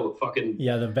ghetto fucking...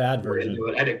 Yeah, the bad version.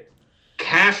 I had to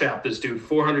Cash App this dude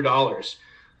 $400.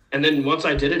 And then once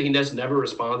I did it, he just never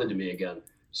responded to me again.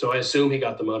 So I assume he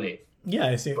got the money. Yeah,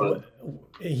 I see. But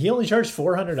he only charged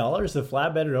 $400 to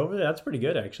flatbed it over there? That's pretty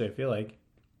good, actually, I feel like.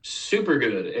 Super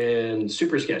good and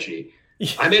super sketchy.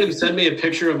 I made him send me a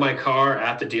picture of my car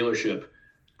at the dealership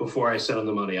before I sent him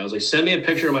the money. I was like, send me a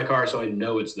picture of my car so I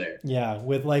know it's there. Yeah,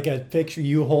 with a picture,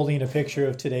 you holding a picture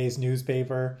of today's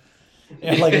newspaper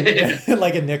and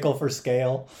a nickel for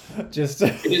scale. Just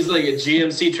it is like a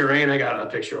GMC Terrain. I got a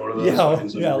picture of one of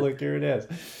those. Yeah, look, here it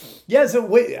is. Yeah, so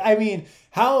wait, I mean,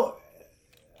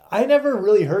 I never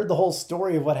really heard the whole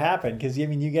story of what happened because, I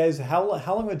mean, you guys, how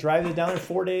long would drive it down there?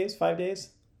 4 days, 5 days?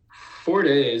 4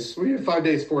 days. We did 5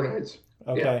 days, 4 nights.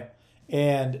 Okay. Yeah.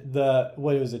 And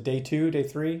what was it, day 2, day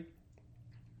 3?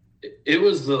 It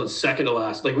was the second to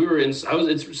last.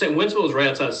 Wentzville was right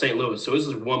outside of St. Louis, so this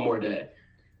is one more day.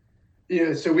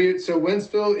 Yeah, so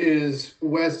Wentzville is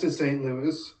west of St.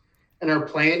 Louis, and our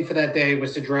plan for that day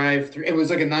was to drive through. It was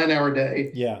like a 9-hour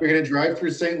day. Yeah. We're going to drive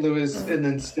through St. Louis and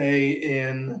then stay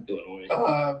in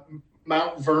Illinois.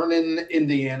 Mount Vernon,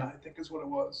 Indiana, I think is what it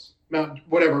was.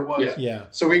 Whatever it was. Yeah.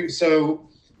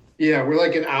 We're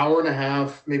like an hour and a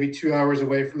half, maybe 2 hours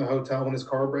away from the hotel when his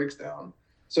car breaks down.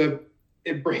 So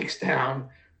it breaks down.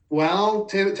 While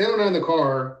Taylor and I in the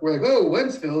car, we're like, "Oh,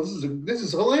 Wentzville, this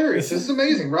is hilarious. This is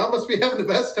amazing. Rob must be having the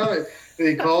best time." And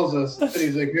he calls us and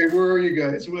he's like, "Hey, where are you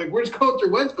guys?" We're like, "We're just going through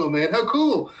Wentzville, man. How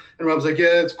cool!" And Rob's like,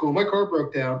 "Yeah, it's cool. My car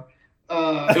broke down."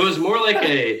 It was more like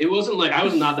it wasn't like I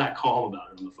was not that calm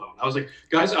about it on the phone. I was like,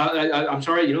 guys, I'm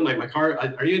sorry, my car,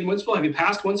 are you in Wentzville? Have you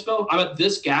passed Wentzville? I'm at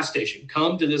this gas station.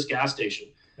 Come to this gas station.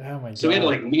 Oh my God. So we had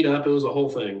to meet up. It was a whole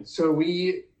thing. So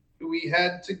we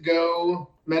had to go,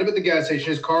 met up at the gas station.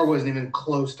 His car wasn't even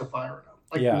close to firing up.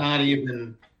 Not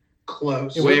even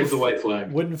close. Wave the white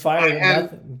flag. Wouldn't fire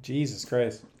nothing. Jesus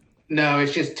Christ. No,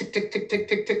 it's just tick, tick, tick, tick,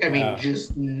 tick, tick. I mean,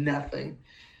 just nothing.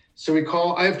 So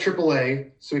I have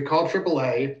AAA. So we call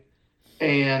AAA,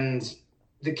 and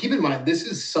to keep in mind, this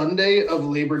is Sunday of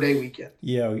Labor Day weekend.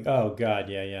 Yeah. Oh God.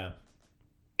 Yeah.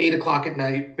 8 o'clock at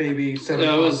night, maybe 7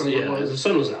 o'clock. The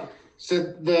sun was out. So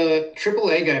the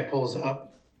AAA guy pulls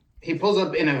up. He pulls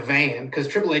up in a van because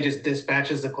AAA just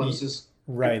dispatches the closest.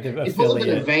 Right. He pulls up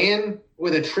in a van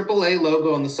with a AAA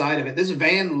logo on the side of it. This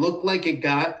van looked like it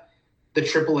got the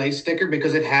AAA sticker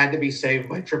because it had to be saved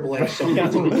by AAA. So I'm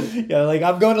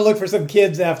going to look for some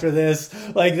kids after this,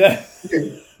 like that.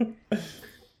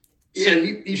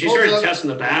 He started testing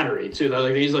the battery too.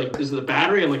 He's like, "Is it the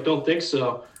battery?" I'm like, "Don't think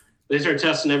so." They started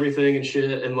testing everything and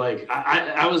shit, and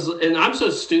I was, and I'm so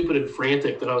stupid and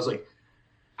frantic that I was like,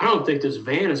 "I don't think this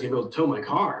van is gonna be able to tow my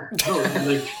car."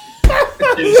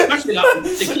 Especially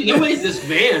no way this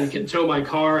van can tow my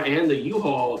car and the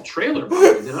U-Haul trailer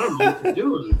behind it. I don't know what they're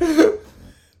doing.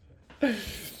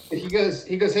 He goes,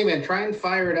 "Hey man, try and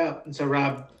fire it up." And so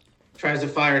Rob tries to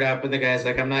fire it up, and the guy's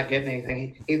like, "I'm not getting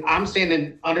anything." I'm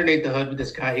standing underneath the hood with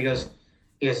this guy. He goes,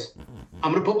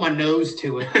 "I'm gonna put my nose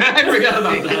to it." I forgot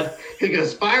about that. He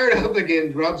goes, "Fire it up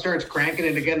again." Rob starts cranking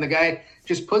it again. The guy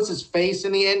just puts his face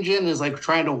in the engine and is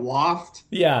trying to waft.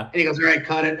 Yeah. And he goes, "All right,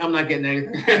 cut it. I'm not getting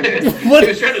anything." He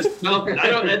was trying to smell it.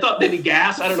 I thought maybe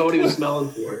gas. I don't know what he was smelling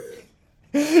for.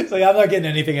 It's like, I'm not getting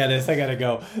anything out of this. I gotta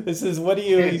go. This is, what do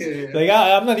you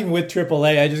I'm not even with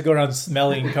AAA. I just go around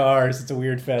smelling cars. It's a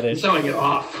weird fetish. That's how I get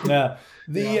off. Yeah.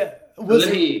 It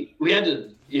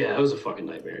was a fucking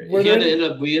nightmare. We ended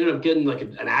up getting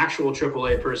an actual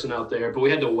AAA person out there, but we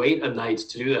had to wait a night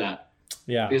to do that.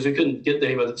 Yeah. Because we couldn't get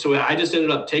anybody. So I just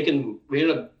ended up taking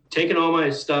all my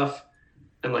stuff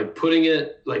and putting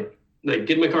it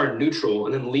getting my car in neutral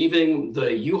and then leaving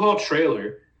the U-Haul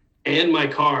trailer and my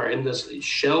car in this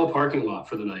Shell parking lot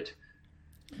for the night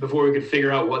before we could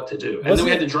figure out what to do. And then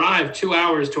we had to drive 2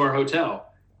 hours to our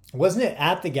hotel. Wasn't it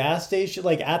at the gas station,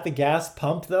 like at the gas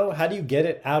pump, though? How do you get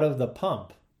it out of the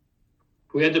pump?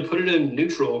 We had to put it in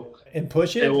neutral. And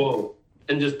push it?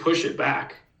 And just push it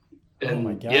back. And, oh,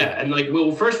 my God. Yeah, and like,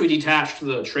 well, first we detached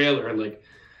the trailer and like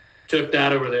took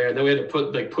that over there. And then we had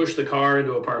to push the car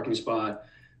into a parking spot.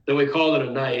 Then we called it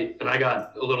a night, and I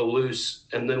got a little loose.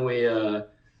 And then we,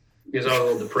 because I was a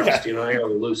little depressed, I got a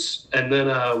little loose. And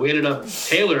then we ended up,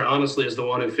 Taylor, honestly, is the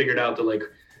one who figured out that, like,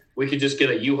 we could just get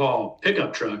a U-Haul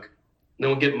pickup truck. And then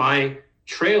we'll get my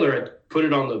trailer, put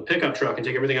it on the pickup truck, and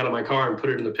take everything out of my car and put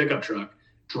it in the pickup truck.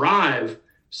 Drive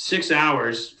 6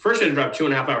 hours. First, I had to drive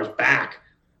 2.5 hours back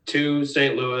to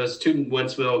St. Louis, to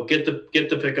Wentzville, get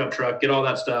the pickup truck, get all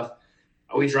that stuff.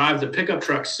 We drive the pickup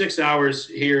truck 6 hours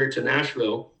here to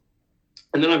Nashville.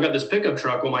 And then I've got this pickup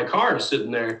truck while my car is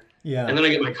sitting there. Yeah. And then I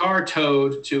get my car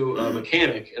towed to a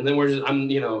mechanic. And then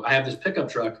I have this pickup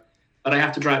truck, but I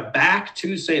have to drive back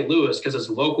to St. Louis because it's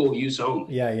local use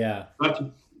only. Yeah. I have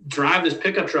to drive this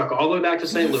pickup truck all the way back to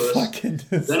St. Louis.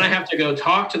 Then I have to go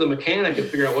talk to the mechanic and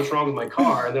figure out what's wrong with my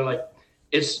car. And they're like,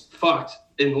 it's fucked.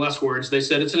 In less words, they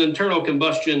said it's an internal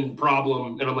combustion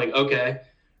problem. And I'm like, okay.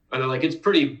 And they're like, it's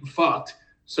pretty fucked.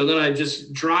 So then I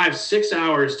just drive 6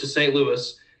 hours to St.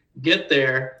 Louis, get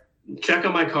there, check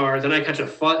on my car. Then I catch a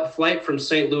flight from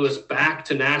St. Louis back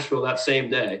to Nashville that same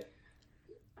day.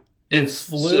 And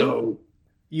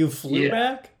You flew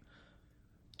back?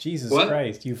 Jesus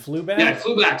Christ. You flew back? Yeah, I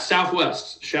flew back.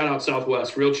 Southwest. Shout out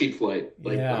Southwest. Real cheap flight.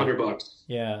 Like $100.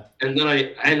 Yeah. And then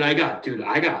I got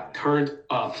turned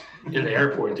up in the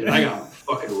airport, dude. I got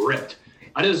fucking ripped.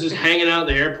 I was just hanging out at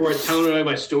the airport, telling everybody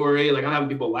my story. Like, I'm having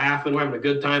people laughing. We're having a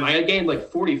good time. I gained like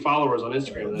 40 followers on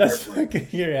Instagram.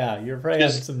 You're probably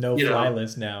having some no-fly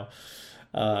list now.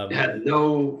 Had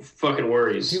no fucking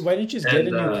worries. Dude, why didn't you just get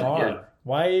a new car? Yeah.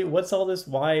 Why? What's all this?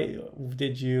 Why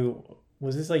did you?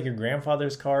 Was this like your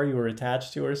grandfather's car you were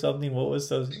attached to or something? What was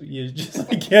so you just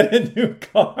like get a new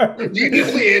car? Do you know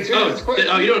the answer to this question?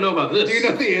 Oh, you don't know about this? Do you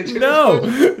know the answer to this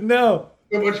question? No.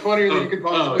 So much funnier than you could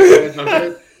possibly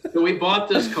imagine. So we bought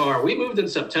this car. We moved in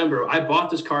September. I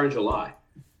bought this car in July.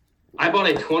 I bought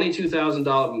a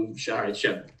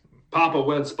 $22,000. Papa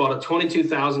Wentz bought a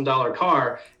 $22,000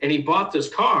 car, and he bought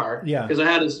this car because I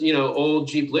had his, old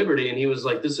Jeep Liberty, and he was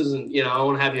like, "This isn't, I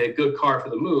want to have you a good car for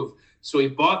the move." So he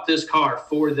bought this car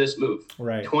for this move.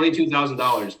 Right.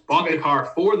 $22,000. Bought the car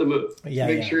for the move. Yeah.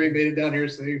 Make sure he made it down here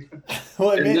safe.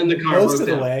 Well, and then the car most broke of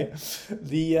the down.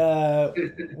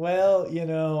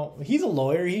 way. He's a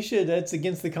lawyer. He should. That's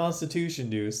against the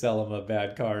Constitution to sell him a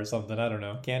bad car or something. I don't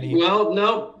know. Can he? Well,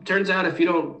 no. Turns out if you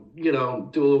don't,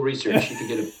 do a little research, you can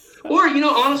get it. Or,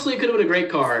 honestly, it could have been a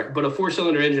great car, but a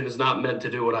 4-cylinder engine is not meant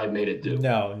to do what I made it do.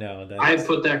 No. I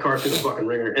put that car through the fucking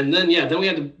ringer. And then we had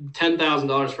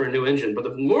 $10,000 for a new engine. But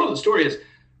the moral of the story is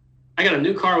I got a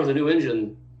new car with a new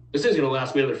engine. This thing's going to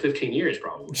last me another 15 years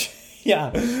probably.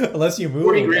 Yeah, unless you move.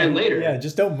 40 grand later. Yeah,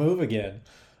 just don't move again.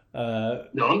 No,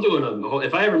 I'm doing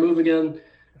if I ever move again,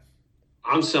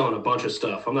 I'm selling a bunch of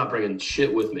stuff. I'm not bringing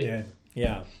shit with me.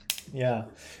 Yeah. He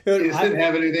doesn't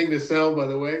have anything to sell, by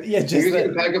the way. Yeah, just he's going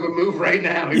to pack up a move right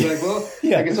now. He's like, well,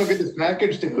 I guess I'll get this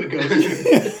package to it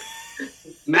goes.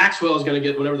 Maxwell is going to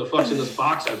get whatever the fuck's in this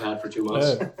box I've had for 2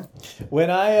 months.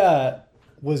 When I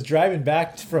was driving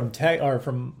back from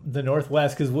the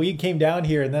Northwest, because we came down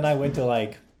here, and then I went to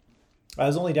I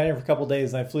was only down here for a couple of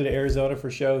days, and I flew to Arizona for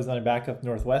shows, and then I back up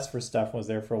Northwest for stuff and was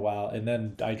there for a while, and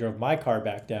then I drove my car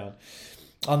back down.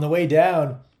 On the way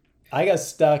down, I got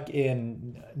stuck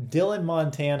in Dillon,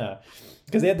 Montana,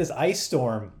 because they had this ice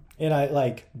storm, and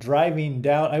I driving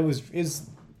down. It's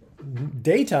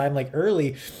daytime,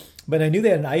 early, but I knew they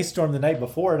had an ice storm the night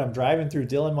before, and I'm driving through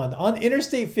Dillon, Montana on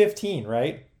Interstate 15,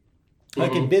 right?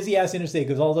 Like a busy ass interstate,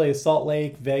 goes all the way to Salt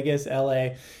Lake, Vegas,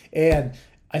 LA, and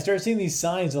I started seeing these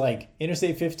signs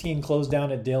Interstate 15 closed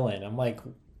down at Dillon. I'm like,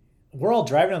 we're all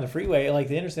driving on the freeway,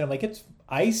 the interstate. I'm like, it's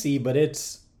icy, but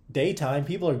it's daytime.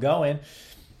 People are going.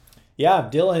 Yeah,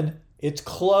 Dillon, it's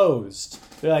closed.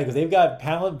 They're like, they've got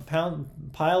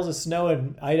piles of snow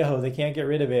in Idaho. They can't get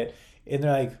rid of it. And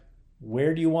they're like,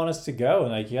 where do you want us to go?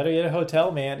 And you got to get a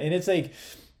hotel, man. And it's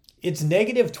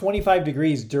negative 25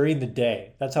 degrees during the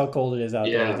day. That's how cold it is out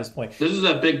there at this point. This is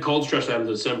that big cold stretch that happened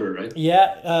in December, right?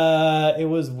 Yeah, it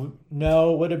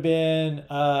would have been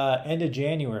end of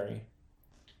January.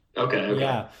 Okay.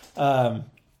 Yeah.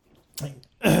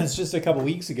 It's just a couple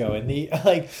weeks ago,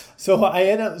 and so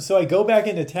I go back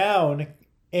into town,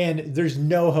 and there's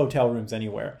no hotel rooms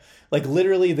anywhere. Like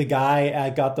literally, the guy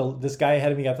this guy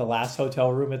ahead of me got the last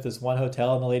hotel room at this one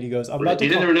hotel, and the lady goes, "I'm about to."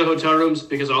 You didn't know hotel rooms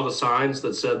because all the signs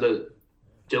that said that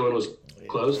Dylan was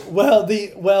closed.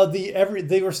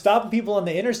 They were stopping people on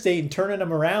the interstate and turning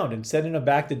them around and sending them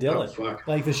back to Dylan. Oh, fuck.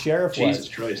 Like the sheriff was.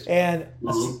 Jesus Christ. And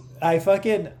I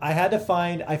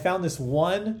found this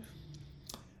one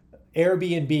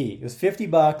Airbnb. It was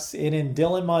 $50 in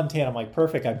Dillon, Montana. I'm like,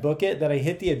 perfect. I book it. Then I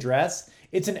hit the address.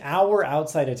 It's an hour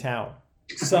outside of town.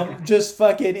 Some just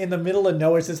fucking in the middle of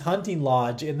nowhere. It's this hunting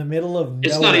lodge in the middle of nowhere.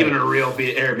 It's not even a real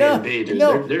Airbnb,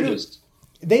 dude. They're just.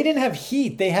 They didn't have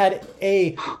heat. They had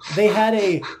a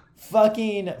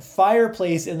fucking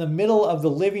fireplace in the middle of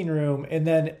the living room, and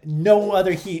then no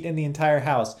other heat in the entire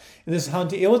house. And this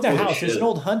hunting. It wasn't a house. Shit. It's an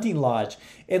old hunting lodge,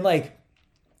 and like.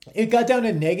 It got down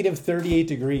to negative 38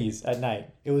 degrees at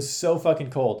night. It was so fucking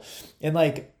cold. And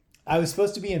like, I was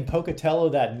supposed to be in Pocatello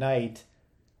that night.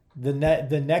 The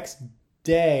next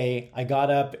day, I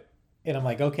got up and I'm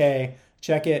like, okay,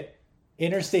 check it.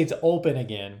 Interstate's open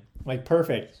again. I'm like,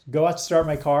 perfect. Go out to start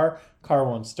my car. Car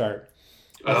won't start.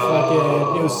 It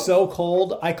was so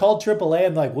cold. I called AAA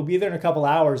and like, we'll be there in a couple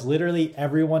hours. Literally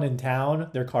everyone in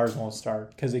town, their cars won't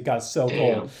start because it got so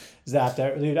cold. Zapped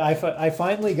there, dude. I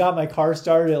finally got my car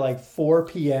started at like 4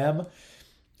 p.m.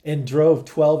 and drove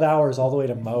 12 hours all the way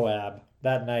to Moab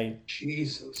that night.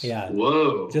 Jesus. Yeah.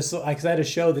 Whoa. Just so, because I had a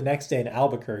show the next day in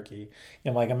Albuquerque. And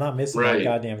I'm like, I'm not missing that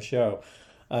goddamn show.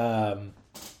 But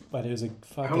it was a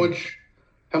fucking.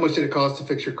 How much did it cost to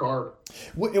fix your car?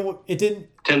 It didn't.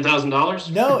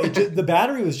 $10,000? No, the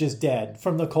battery was just dead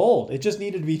from the cold. It just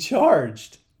needed to be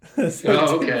charged.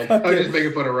 Okay. I was just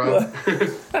making fun of Rob.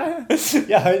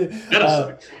 Yeah.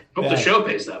 Hope the show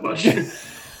pays that much. And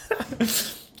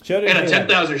a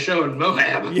 10,000 show in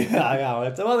Moab. Yeah, I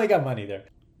know. Well, they got money there.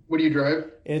 What do you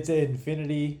drive? It's an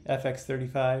Infiniti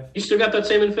FX35. You still got that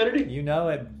same Infiniti? You know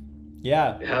it.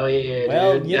 Yeah. Hell yeah,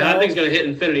 well, dude. That thing's going to hit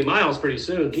infinity miles pretty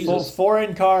soon. Jesus.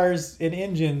 Foreign cars and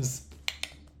engines,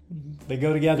 they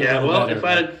go together. Yeah, well, if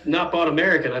I had not bought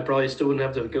American, I probably still wouldn't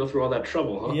have to go through all that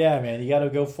trouble, huh? Yeah, man, you got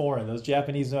to go foreign. Those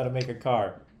Japanese know how to make a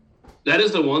car. That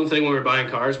is the one thing when we were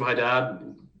buying cars. My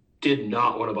dad did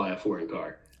not want to buy a foreign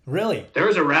car. Really? There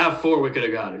was a RAV4 we could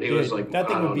have gotten. He was like, that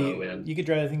thing I would don't be, know, man. You could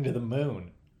drive that thing to the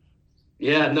moon.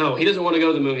 Yeah, no, he doesn't want to go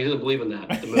to the moon. He doesn't believe in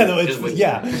that. The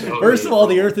moon. First of all,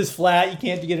 the Earth is flat. You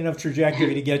can't get enough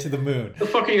trajectory to get to the moon. What the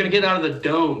fuck are you going to get out of the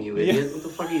dome, you idiot? What the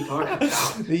fuck are you talking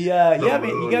about? Man,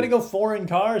 you got to go foreign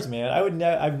cars, man.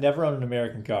 I've never owned an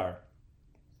American car.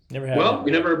 Never had. Well, we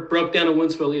never broke down in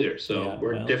Wentzville either,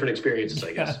 so different experiences,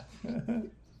 I guess.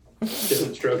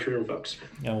 Different structure and folks.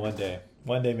 Yeah,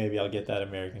 one day maybe I'll get that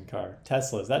American car.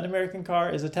 Tesla, is that an American car?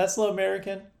 Is a Tesla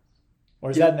American? Or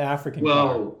is that an African car?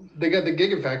 Well, they got the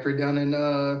Gigafactory down in,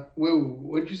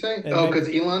 what did you say? Because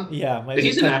Elon? Yeah.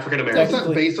 He's an African-American. That's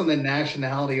not based on the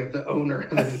nationality of the owner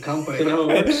of the company.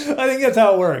 I think that's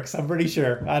how it works. I'm pretty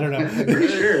sure. I don't know. Pretty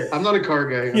sure. I'm not a car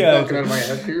guy. I'm talking out of my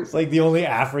head here. It's like the only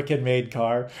African-made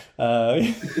car.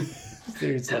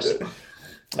 Seriously.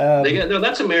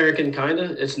 That's American, kind of.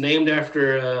 It's named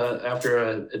after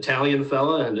an Italian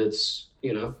fella, and it's,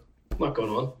 a lot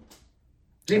going on.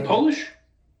 Is he Polish?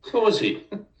 What was he?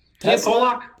 Tesla?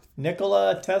 Polak?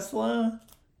 Nikola Tesla?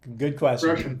 Good question.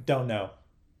 Russian. Don't know.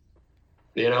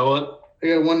 You know what? I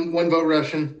got one vote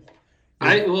Russian.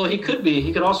 He could be.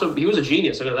 He was a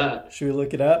genius. I know that. Should we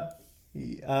look it up?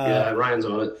 Yeah, Ryan's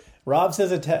on it. Rob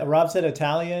said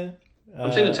Italian.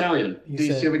 I'm saying Italian. Do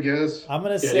you have a guess? I'm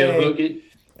gonna say.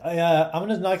 I'm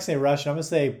gonna not say Russian. I'm gonna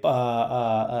say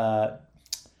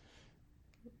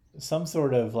some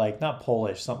sort of not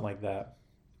Polish, something like that.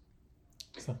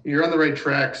 So. You're on the right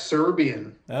track.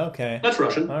 Serbian. Okay. That's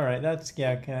Russian. All right. That's,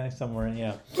 kind of somewhere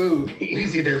in, Ooh,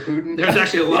 easy there, Putin. There's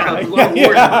actually a lot of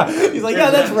He's like,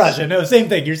 that's Russian. No, same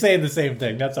thing. You're saying the same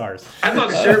thing. That's ours. I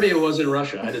thought Serbia was in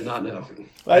Russia. I did not know.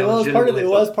 It was part of the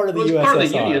USSR. Part of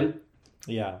the Union.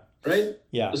 Yeah. Right?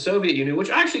 Yeah. The Soviet Union, which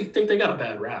I actually think they got a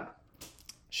bad rap.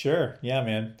 Sure. Yeah,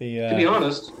 man. To be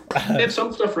honest, they have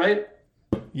some stuff right.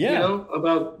 Yeah.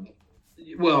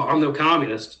 I'm no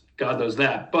communist. God knows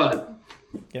that. But...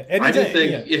 Yeah, I just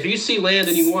think if you see land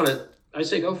and you want it, I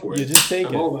say go for it. You just take it.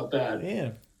 I'm all about that.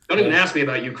 Yeah. Don't even ask me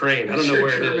about Ukraine. I don't know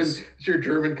where it is. Is your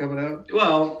German coming out?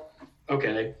 Well,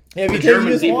 okay. Yeah, the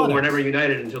German people were never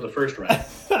united until the First Reich.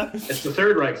 It's the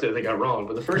Third Reich that they got wrong,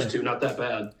 but the first two not that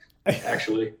bad,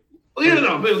 actually. Well,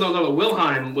 no.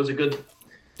 Wilhelm was a good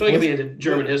Don't get me into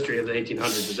German history of the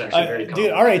 1800s. Is actually very common.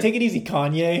 Dude, all right, take it easy,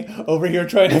 Kanye, over here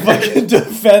trying to fucking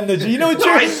defend the... You know what?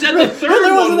 I said the third Hitler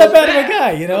one wasn't was that bad bad. of a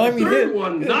guy, you know? The third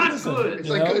one, not good. It's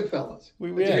like Goodfellas.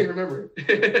 We didn't remember.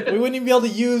 We wouldn't even be able to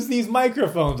use these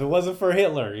microphones. It wasn't for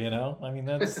Hitler, you know? I mean,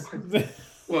 that's...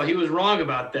 Well, he was wrong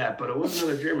about that, but it was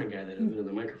another German guy that invented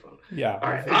the microphone. Yeah. All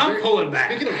right, I'm pulling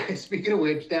back. Speaking of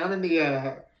which, down in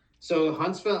the so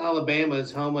Huntsville, Alabama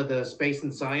is home of the Space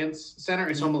and Science Center.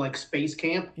 It's home of like Space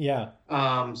Camp. Yeah.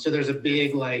 So there's a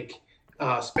big like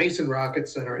Space and Rocket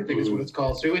Center, I think is what it's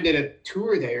called. So we did a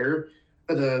tour there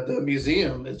of the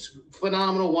museum. It's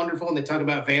phenomenal, wonderful, and they talk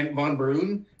about von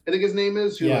Braun, I think his name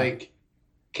is, who like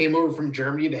came over from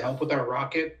Germany to help with our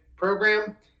rocket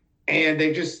program. And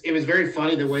it was very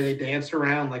funny the way they danced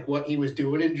around like what he was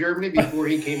doing in Germany before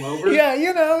he came over. Yeah,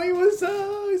 you know, he's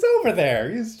over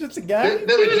there. He's just a guy. He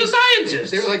was a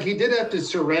scientist. They were like, he did have to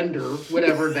surrender,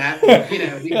 whatever that, he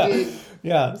did.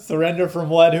 Yeah, surrender from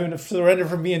what? Surrender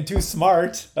from being too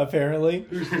smart, apparently.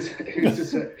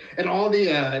 And all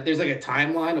the, there's like a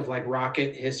timeline of like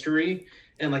rocket history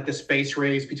and like the space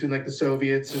race between like the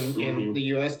Soviets and the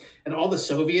U.S. and all the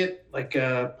Soviet like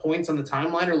points on the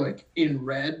timeline are like in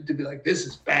red to be like, this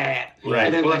is bad. Right.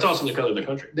 And then, Well, that's also the color of the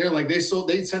country. They're like, they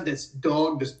sent this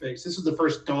dog to space. This was the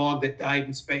first dog that died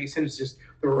in space, and it's just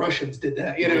the Russians did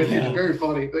that. You know, it's very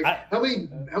funny. Like, how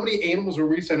many animals were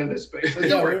we sending to space? Like,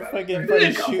 we're fucking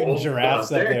shooting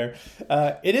giraffes up there.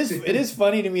 It is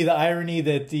funny to me, the irony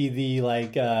that the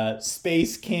like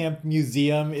Space Camp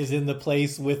Museum is in the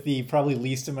place with the probably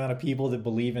least amount of people that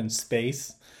believe in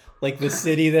space. Like the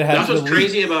city that has. That's what's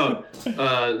crazy about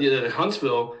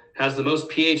Huntsville has the most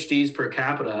PhDs per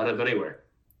capita out of anywhere,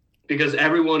 because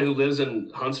everyone who lives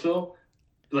in Huntsville,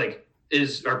 like,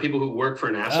 are people who work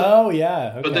for NASA. Oh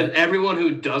yeah. Okay. But then everyone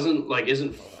who doesn't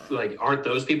aren't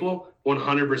those people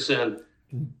 100%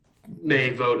 may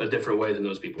vote a different way than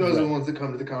those people. Those are the ones that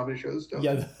come to the comedy shows.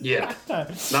 Yeah.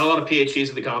 Not a lot of PhDs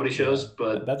at the comedy shows,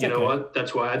 but you know what?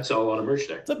 That's why I'd sell a lot of merch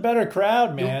there. It's a better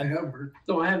crowd, man.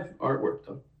 No, I have artwork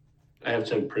though. I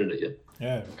haven't printed it yet.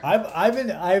 Yeah,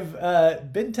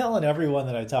 I've been telling everyone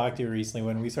that I talked to recently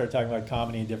when we started talking about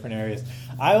comedy in different areas.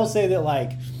 I will say that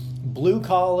like blue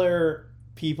collar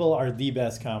people are the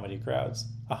best comedy crowds.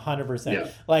 100%. Yeah.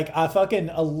 Like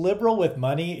a liberal with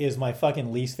money is my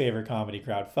fucking least favorite comedy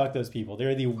crowd. Fuck those people.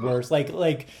 They're the worst.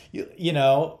 Like you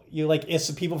know, you like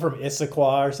people from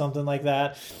Issaquah or something like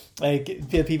that.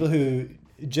 Like people who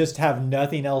just have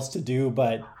nothing else to do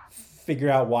but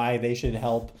figure out why they should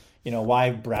help. You know, why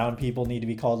brown people need to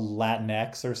be called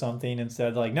Latinx or something instead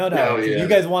of like, no, you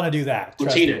guys want to do that.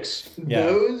 Latinx. Yeah.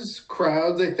 Those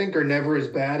crowds, I think, are never as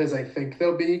bad as I think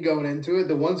they'll be going into it.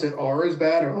 The ones that are as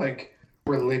bad are like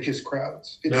religious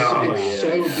crowds. It's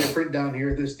so different down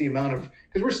here. There's the amount of,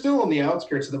 because we're still on the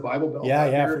outskirts of the Bible Belt.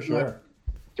 Yeah, for sure.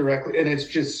 Directly. And it's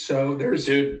just so,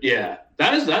 Dude, yeah.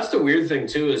 That's the weird thing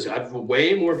too, is I've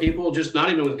way more people, just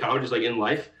not even with college, just like in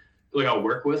life, like I'll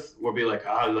work with, will be like,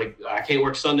 I can't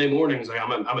work Sunday mornings. Like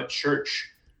I'm at church.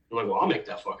 I'm like, well, I'll make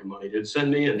that fucking money, dude.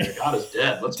 Send me in there. God is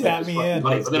dead. Let's make this fucking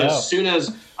money. But then as soon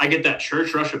as I get that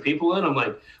church rush of people in, I'm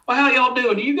like, well, how y'all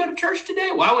doing? Do you go to church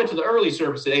today? Well, I went to the early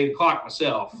service at 8:00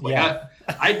 myself. Like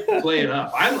I play it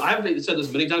up. I've said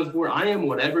this many times before. I am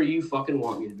whatever you fucking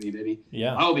want me to be, baby.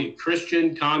 Yeah. I'll be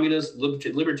Christian, communist,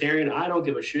 libertarian. I don't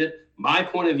give a shit. My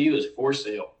point of view is for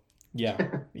sale. Yeah.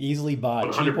 Easily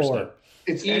bought. 100%.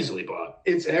 It's easily bought.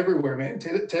 It's everywhere, man.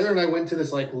 Taylor and I went to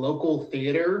this like local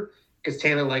theater because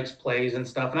Taylor likes plays and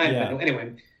stuff. And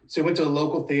anyway, so we went to a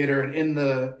local theater, and in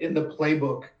the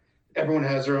playbook, everyone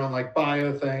has their own like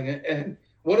bio thing. And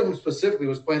one of them specifically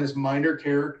was playing this minor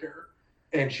character.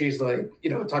 And she's like,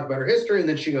 talk about her history. And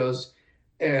then she goes,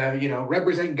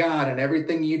 represent God in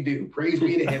everything you do. Praise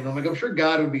be to him. And I'm like, I'm sure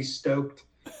God would be stoked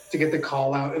to get the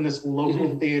call out in this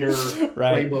local theater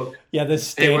playbook. Yeah,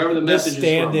 wherever the message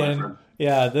is from, my friend.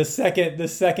 Yeah, the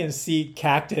second seat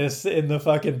cactus in the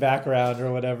fucking background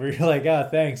or whatever. You're like,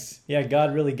 thanks. Yeah,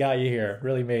 God really got you here.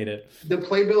 Really made it. The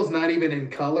playbill's not even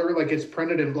in color. Like, it's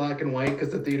printed in black and white because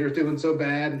the theater's doing so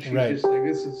bad. And she's just like,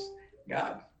 this is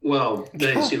God. Well,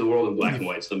 they see the world in black and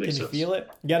white, so that makes sense. Can you feel it?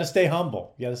 You got to stay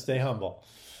humble. So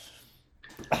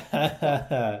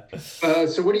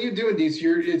what are you doing, Deece?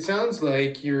 It sounds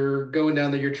like you're going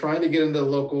down there. You're trying to get into the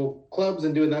local clubs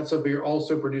and doing that stuff, but you're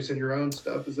also producing your own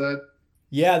stuff. Is that?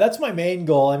 Yeah, that's my main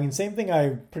goal. I mean, same thing I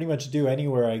pretty much do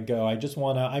anywhere I go. I just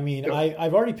want to,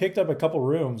 I've already picked up a couple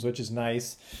rooms, which is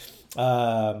nice.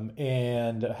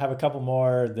 and have a couple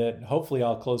more that hopefully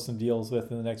I'll close some deals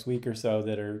with in the next week or so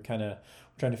that are kind of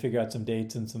trying to figure out some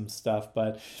dates and some stuff.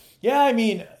 But yeah, I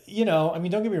mean,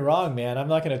 don't get me wrong, man. I'm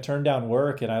not going to turn down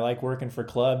work, and I like working for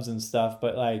clubs and stuff,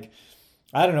 but like,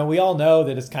 I don't know. We all know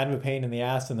that it's kind of a pain in the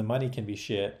ass and the money can be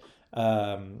shit.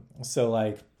 So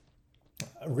like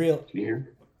real. Can you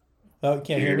hear? Oh,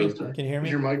 can't hear me? Can you hear me?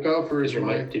 Is your mic off or Is your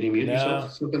mic? Did you mute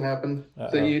yourself? Something happened.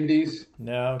 Is that you, Deece?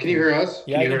 No. Can you hear us?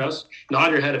 Yeah, can you hear us?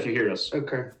 Nod your head if you hear us.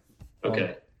 Okay.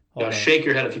 Okay. Hold Now on. shake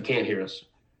your head if you can't hear us.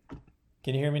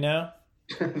 Can you hear me now?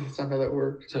 That's not how that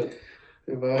works. So,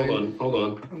 hold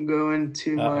on. I'm going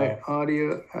to my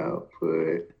audio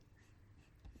output.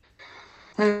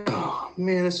 Oh,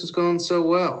 man, this is going so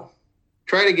well.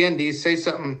 Try it again, Deece. Say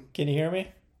something. Can you hear me?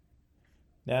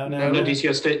 No. No,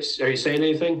 Deece, are you saying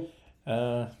anything?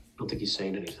 I don't think he's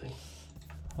saying anything.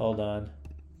 Hold on.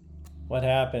 What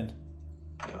happened?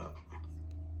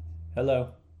 Hello.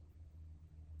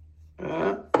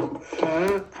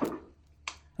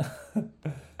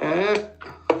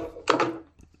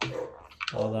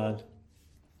 Hold on.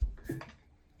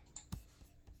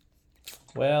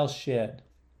 Well, shit.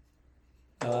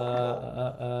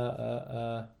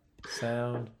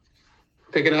 Sound.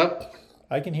 Pick it up.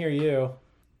 I can hear you.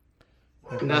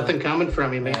 Nothing coming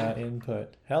from you, man.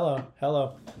 Input. Hello.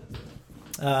 Hold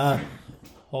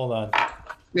on.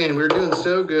 Man, we're doing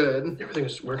so good.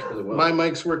 Everything's working really well. My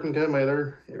mic's working good. My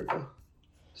other. Here we go.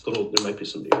 There might be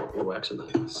some earwax in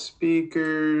there.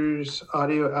 Speakers,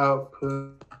 audio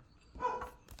output.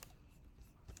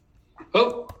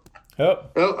 Oh,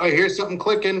 I hear something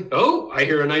clicking. Oh, I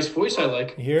hear a nice voice I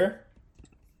like. You hear?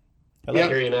 I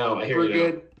hear you now. We're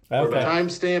good. Okay.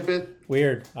 Timestamp it.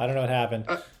 Weird. I don't know what happened.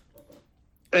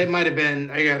 It might have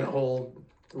been. I got a whole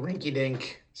rinky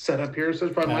dink set up here, so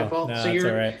it's probably my fault. No, So it's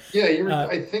all right. Yeah, you're.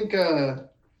 I think. Yeah.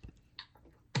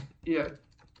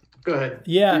 Go ahead.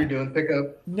 Yeah. What are you doing? Pick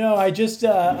up. No, I just.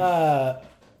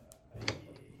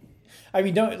 I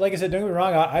mean, don't get me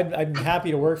wrong. I'm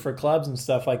happy to work for clubs and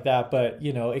stuff like that, but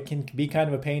it can be kind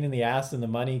of a pain in the ass, and the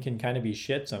money can kind of be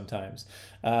shit sometimes.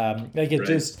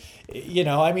 Just,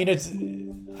 I mean, it's.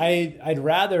 I'd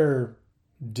rather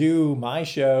do my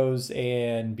shows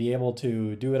and be able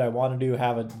to do what I want to do,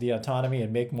 have the autonomy,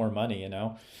 and make more money.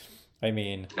 I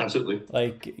mean, absolutely.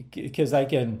 Because I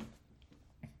can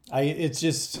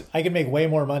make way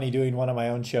more money doing one of my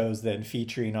own shows than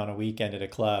featuring on a weekend at a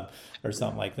club or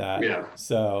something like that. Yeah.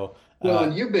 So. Well,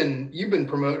 and you've been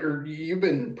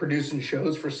producing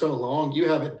shows for so long. You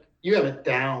have it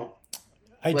down.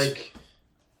 I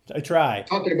try.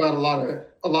 Talking about a lot of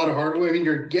hard work. I mean,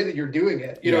 you're doing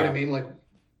it. You know what I mean? Like,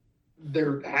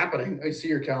 they're happening. I see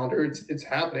your calendar. It's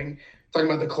happening. Talking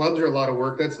about the clubs are a lot of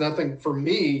work. That's nothing for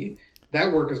me.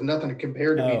 That work is nothing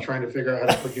compared to me trying to figure out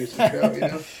how to produce a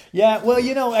show. Yeah. Well,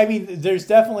 I mean, there's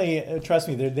definitely, trust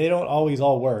me, they don't always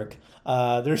all work.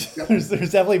 There's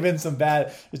definitely been some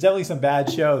bad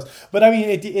shows, but I mean,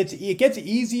 it gets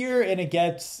easier, and it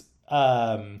gets.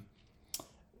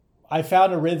 I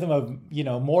found a rhythm of,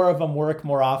 more of them work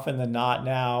more often than not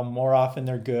now. More often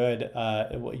they're good,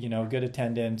 good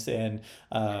attendance, and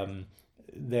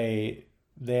they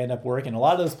end up working. A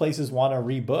lot of those places want to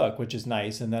rebook, which is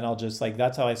nice. And then I'll just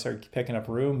that's how I start picking up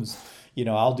rooms.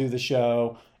 I'll do the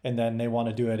show, and then they want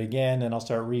to do it again, and I'll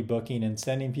start rebooking and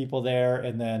sending people there.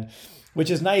 And then, which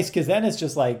is nice, because then it's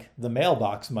just like the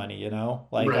mailbox money,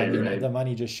 the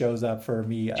money just shows up for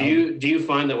me. Do you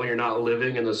find that when you're not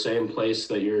living in the same place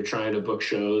that you're trying to book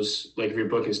shows, like if you're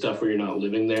booking stuff where you're not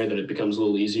living there, that it becomes a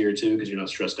little easier too, because you're not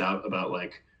stressed out about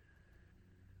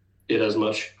it as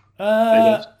much?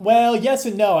 Well, yes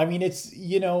and no. I mean, it's,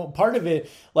 part of it,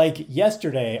 like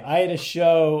yesterday I had a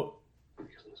show.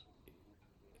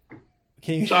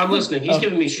 So I'm listening. He's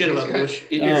giving me shit about which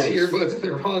ears. Earbuds in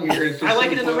the wrong ear. I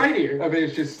like it in the right ear. I mean,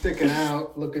 it's just sticking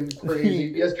out, looking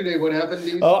crazy. Yesterday, what happened,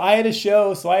 Deece? Oh, I had a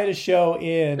show. So I had a show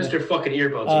in. Mr. fucking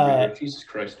earbuds over here. Jesus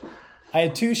Christ. I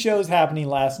had two shows happening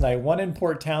last night, one in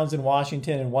Port Townsend,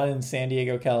 Washington, and one in San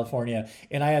Diego, California.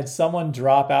 And I had someone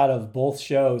drop out of both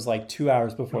shows 2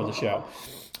 hours before the show.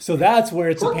 So that's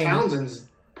where it's a pain.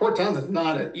 Port Townsend's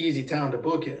not an easy town to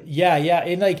book in. Yeah.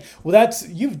 And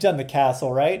you've done the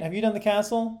Castle, right? Have you done the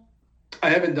Castle?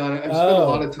 I haven't done it. I've spent a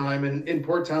lot of time in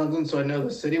Port Townsend, so I know the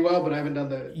city well, but I haven't done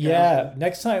the Castle. Yeah,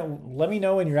 next time, let me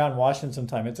know when you're out in Washington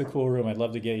sometime. It's a cool room. I'd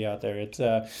love to get you out there. It's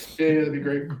yeah, that'd be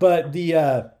great. But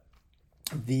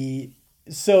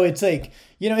so it's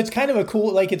it's kind of a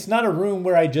cool, it's not a room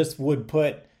where I just would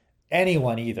put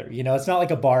anyone either. It's not like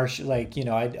a bar.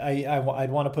 I'd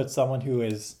want to put someone who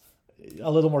is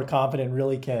a little more confident,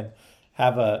 really can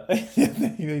have a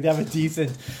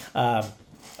decent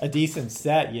a decent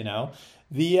set, you know.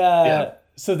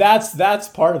 So that's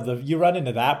part of you run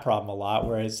into that problem a lot.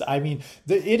 Whereas, I mean,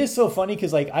 it is so funny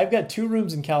because like I've got 2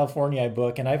 rooms in California I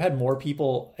book, and I've had more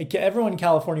people. Everyone in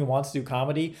California wants to do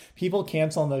comedy. People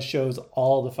cancel on those shows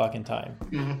all the fucking time.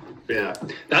 Mm-hmm. Yeah,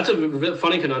 that's a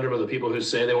funny conundrum of the people who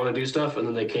say they want to do stuff and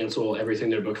then they cancel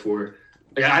everything they're booked for.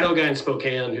 Like, I know a guy in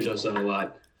Spokane who does that a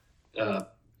lot.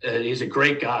 And he's a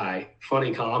great guy,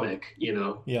 funny comic, you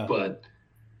know. Yeah. But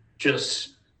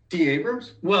just. D.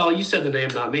 Abrams? Well, you said the name,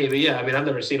 not me, but yeah, I mean, I've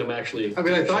never seen him actually. I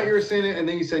mean, I thought you were saying it, and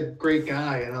then you said great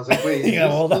guy, and I was like, wait. Yeah,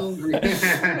 hold on.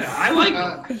 I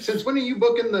like him. Since when are you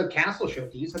booking the Castle show,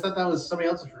 Deece? I thought that was somebody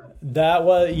else's room. That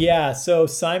was, yeah. So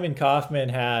Simon Kaufman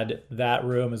had that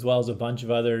room as well as a bunch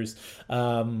of others.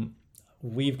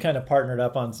 We've kind of partnered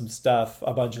up on some stuff,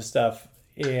 a bunch of stuff,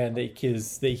 and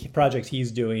the project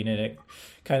he's doing, and it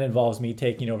kind of involves me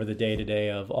taking over the day-to-day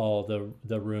of all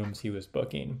the rooms he was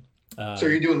booking. So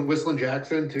you're doing Whistling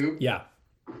Jackson too? Yeah.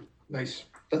 Nice.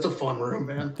 That's a fun room,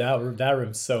 man. That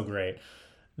room's so great.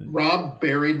 Rob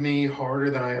buried me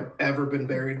harder than I have ever been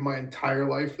buried in my entire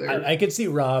life there. I could see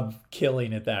Rob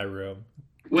killing at that room.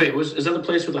 Wait, is that the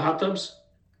place with the hot tubs?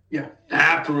 Yeah.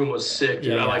 That room was sick,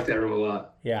 dude. Yeah. I like that room a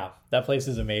lot. Yeah, that place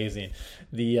is amazing.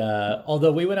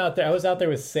 Although we went out there, I was out there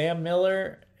with Sam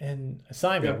Miller and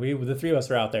Simon. Yeah. The 3 of us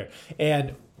were out there,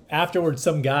 and afterwards,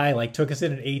 some guy like took us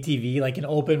in an ATV, like an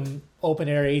open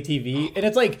air ATV, and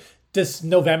it's like just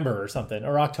November or something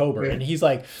or October, and he's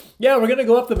like, "Yeah, we're gonna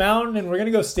go up the mountain and we're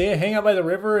gonna go hang out by the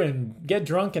river and get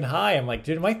drunk and high." I'm like,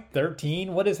 "Dude, am I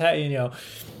 13? What is that?" You know,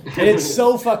 and it's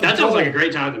so fucking. That sounds like a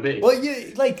great time to be. Well,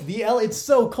 yeah, like it's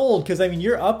so cold because I mean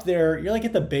you're up there, you're like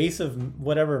at the base of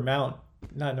whatever not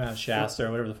Mount Shasta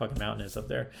or whatever the fucking mountain is up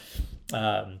there,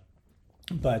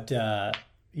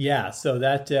 yeah, so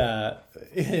that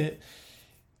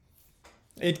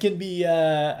it can be.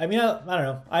 I mean, I don't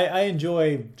know. I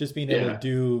enjoy just being able to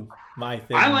do my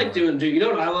thing. I like doing. You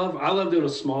know what I love? I love doing a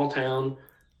small town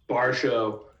bar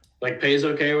show, like pays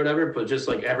okay or whatever. But just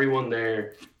like everyone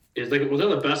there is like one of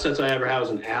the best sets I ever had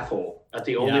was in Athol at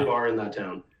the only bar in that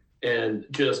town, and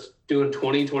just doing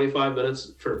 20, 25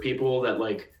 minutes for people that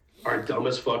like are dumb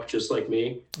as fuck, just like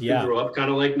me. Who grew up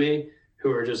kind of like me.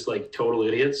 Who are just like total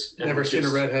idiots. And never seen a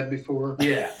redhead before.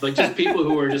 Yeah, like just people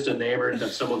who are just enamored that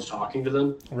someone's talking to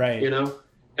them. Right. You know?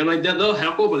 And like they'll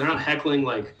heckle, but they're not heckling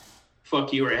like,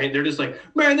 fuck you, or they're just like,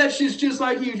 man, that shit's just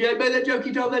like you, Jay. Man, that joke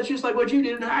you told, that's just like what you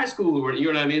did in high school. Or,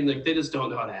 you know what I mean? Like they just don't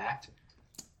know how to act.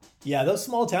 Yeah, those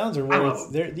small towns are where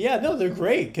they're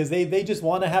great because they just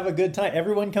want to have a good time.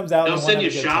 Everyone comes out. They'll send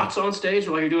you shots on stage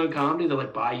while you're doing comedy. They'll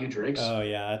like buy you drinks. Oh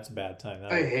yeah, that's a bad time.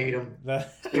 I hate them.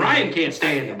 Ryan can't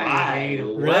stand them. I hate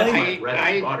them. Really?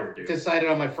 I decided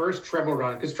on my first treble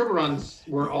run because treble runs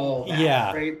were all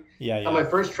that, right? Yeah. On my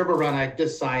first treble run, I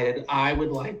decided I would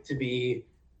like to be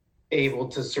able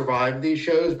to survive these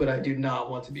shows, but I do not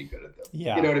want to be good at them.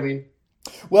 Yeah, you know what I mean.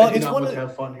 Well,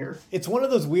 have fun here. It's one of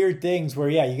those weird things where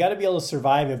you got to be able to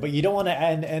survive it, but you don't want to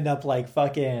end up like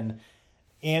fucking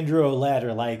Andrew Ouellette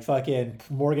or like fucking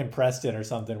Morgan Preston or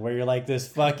something, where you're like this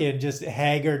fucking just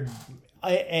haggard,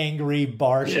 angry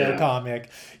bar show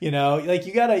comic. You know, like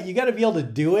you gotta be able to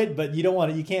do it, but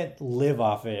you can't live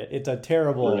off it. It's a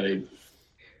terrible. Right.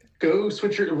 Go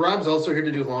switch your. Rob's also here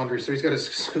to do laundry, so he's got to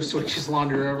switch his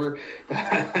laundry over.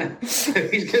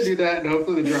 He's gonna do that, and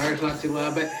hopefully the dryer's not too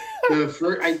loud. But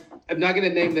I'm not gonna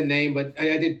name the name, but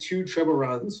I did 2 treble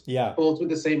runs, both with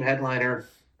the same headliner.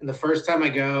 And the first time I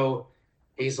go,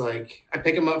 he's like, I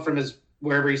pick him up from his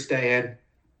wherever he's staying,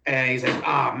 and he's like,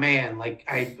 "Ah, man, like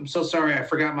I'm so sorry, I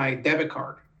forgot my debit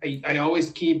card. I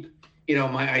always keep."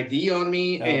 My ID on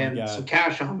me and some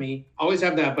cash on me. Always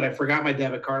have that, but I forgot my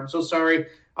debit card. I'm so sorry.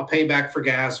 I'll pay back for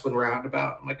gas when we're out and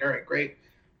about. I'm like, all right, great.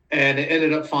 And it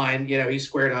ended up fine. He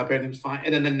squared up. Everything was fine.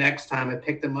 And then the next time I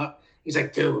picked him up, he's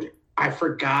like, dude, I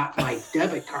forgot my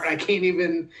debit card. I can't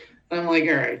even. I'm like,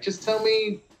 all right, just tell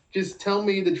me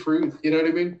the truth. You know what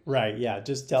I mean? Right. Yeah.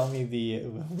 Just tell me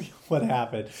what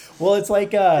happened. Well, it's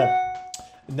like,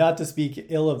 not to speak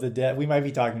ill of the dead, we might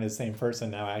be talking to the same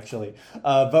person now, actually.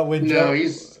 But when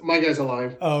my guy's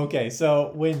alive. Oh, okay.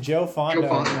 So when Joe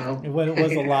Fontenot when it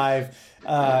was alive,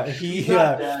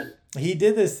 he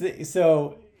did this.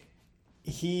 So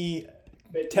he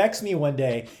texted me one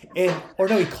day, he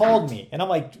called me, and I'm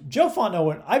like, Joe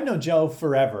Fontenot. I've known Joe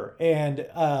forever, and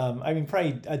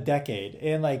probably a decade,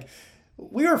 and like.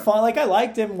 We were fun. Like I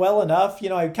liked him well enough,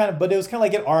 but it was kind of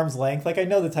like at arm's length. Like I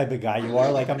know the type of guy you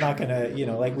are. Like I'm not gonna,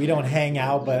 like we don't hang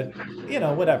out, but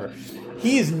whatever.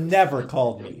 He's never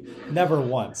called me, never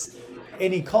once.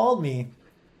 And he called me,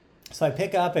 so I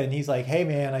pick up and he's like, "Hey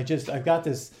man, I've got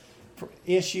this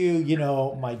issue.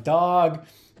 My dog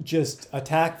just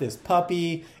attack this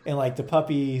puppy, and like the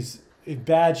puppy's in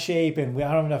bad shape, and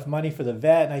I don't have enough money for the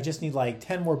vet, and I just need like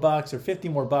 10 more bucks or 50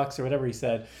 more bucks or whatever he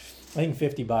said. I think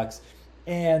 50 bucks.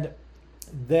 And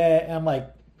then I'm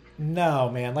like, no,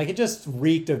 man, like it just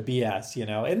reeked of BS, you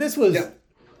know? And this was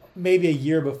maybe a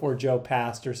year before Joe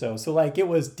passed or so. So like it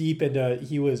was deep into,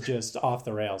 he was just off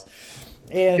the rails.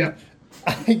 And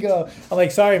I'm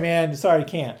like, sorry, man, sorry,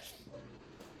 can't.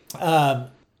 And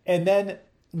then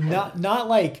not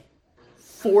like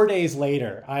 4 days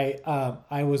later,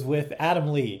 I was with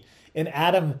Adam Lee, and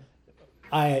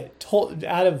I told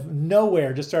out of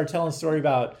nowhere just started telling a story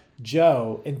about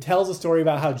Joe, and tells a story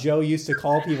about how Joe used to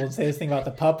call people and say this thing about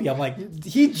the puppy. I'm like,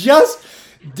 he just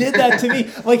did that to me.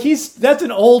 Like that's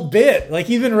an old bit. Like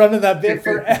he's been running that bit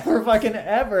forever, fucking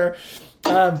ever.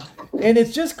 And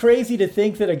it's just crazy to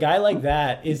think that a guy like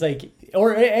that is like,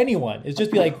 or anyone, is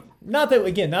just be like, not that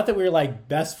we were like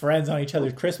best friends on each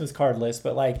other's Christmas card list,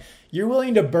 but like you're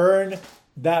willing to burn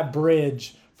that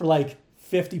bridge for like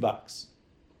 $50.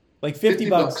 Like 50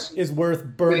 bucks is worth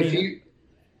burning.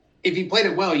 If he played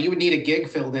it well, you would need a gig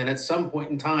filled in at some point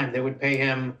in time. They would pay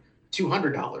him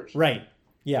 $200. Right.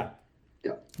 Yeah.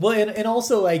 Yeah. Well, and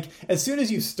also like as soon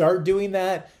as you start doing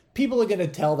that, people are going to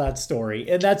tell that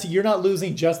story, and you're not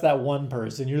losing just that one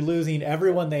person. You're losing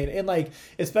everyone and like,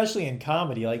 especially in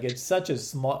comedy, like it's such a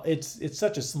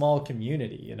small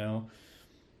community, you know?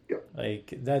 Yeah.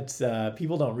 Like that's,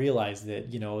 people don't realize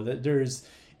that, you know, that there's,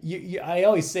 I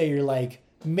always say you're like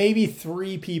maybe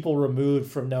 3 people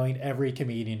removed from knowing every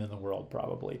comedian in the world,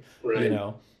 probably, right. You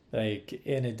know, like,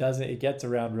 and it gets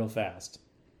around real fast.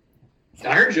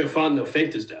 I heard Joe Fonda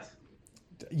faked his death.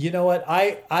 You know what?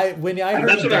 When I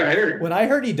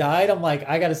heard he died, I'm like,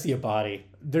 I got to see a body.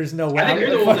 There's no way. I think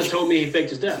you're the one that told me he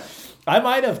faked his death. I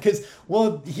might have, because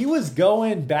he was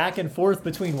going back and forth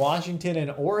between Washington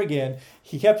and Oregon.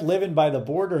 He kept living by the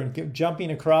border and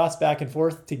jumping across back and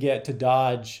forth to get to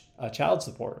dodge child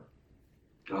support.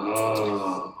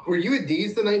 Oh. Were you at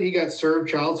Deece the night he got served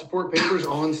child support papers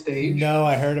on stage? No,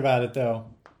 I heard about it though.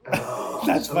 Oh,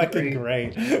 that's so fucking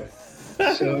great.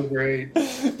 So great.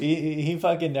 He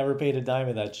fucking never paid a dime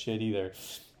of that shit either.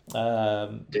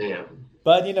 Damn.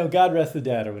 But, you know, God rest the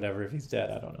dead or whatever. If he's dead,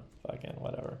 I don't know. Fucking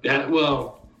whatever. Yeah,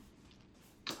 well,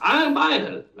 I'm buying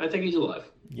it. I think he's alive.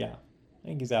 Yeah. I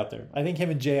think he's out there. I think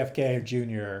him and JFK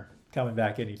Jr. are coming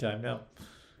back anytime now.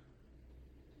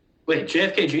 Wait,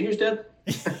 JFK Jr.'s dead?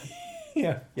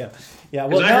 Yeah.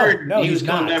 Well, I heard he was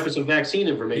coming back for some vaccine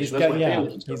information.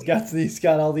 He's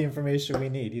got all the information we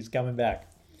need. He's coming back.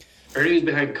 I heard he's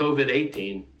behind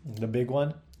COVID-18. The big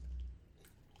one?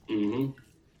 Mm-hmm.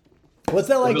 What's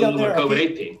that like down there?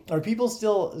 COVID-18. Are people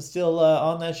still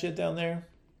on that shit down there?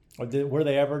 Or were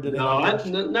they ever?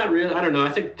 Not really. I don't know.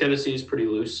 I think Tennessee is pretty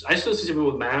loose. I still see people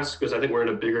with masks because I think we're in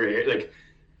a bigger area. Like,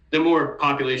 the more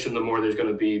population, the more there's going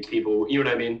to be people, you know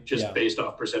what I mean? Just based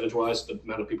off percentage-wise, the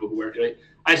amount of people who wear it.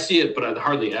 I see it, but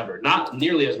hardly ever. Not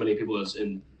nearly as many people as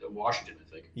in Washington,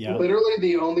 I think. Yeah. Literally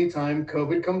the only time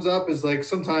COVID comes up is like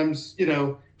sometimes, you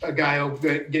know, a guy will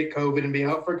get COVID and be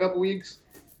out for a couple weeks,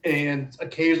 and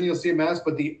occasionally you'll see a mask,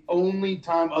 but the only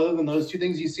time other than those two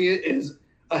things you see it is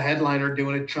a headliner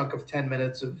doing a chunk of 10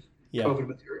 minutes of COVID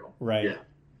material. Right. Yeah.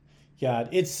 God,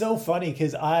 it's so funny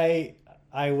because I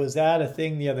was at a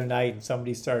thing the other night and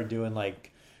somebody started doing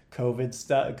like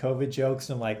COVID jokes.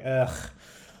 And I'm like, ugh,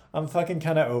 I'm fucking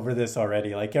kind of over this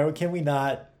already. Like, can we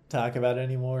not talk about it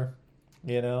anymore?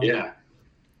 You know? Yeah.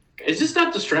 Is this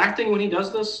not distracting when he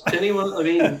does this to anyone? I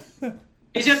mean,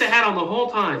 he's got the hat on the whole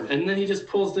time, and then he just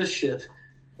pulls this shit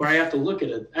where I have to look at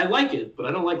it. I like it, but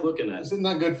I don't like looking at it. This is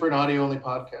not good for an audio-only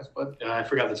podcast, but I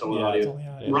forgot that's only audio.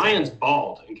 Ryan's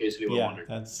bald, in case anyone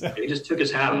wondered. He just took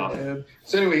his hat off.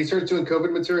 So anyway, he starts doing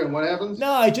COVID material, and what happens?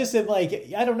 No, I just said,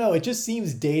 like, I don't know. It just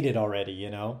seems dated already,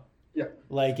 you know? Yeah.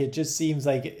 Like, it just seems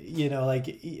like, you know, like,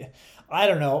 I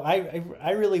don't know.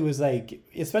 I really was like,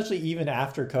 especially even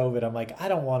after COVID, I'm like, I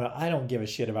don't give a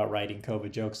shit about writing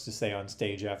COVID jokes to say on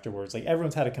stage afterwards. Like,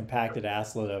 everyone's had a compacted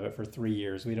assload of it for 3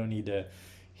 years. We don't need to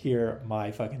hear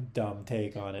my fucking dumb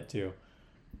take on it too.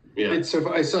 Yeah. I've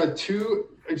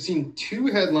seen 2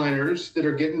 headliners that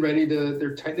are getting ready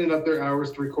they're tightening up their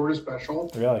hours to record a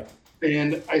special. Really?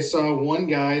 And I saw one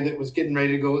guy that was getting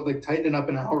ready to go, like, tightening up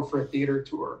an hour for a theater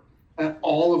tour. And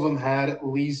all of them had at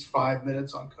least 5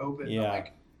 minutes on COVID. Yeah.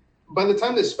 Like, by the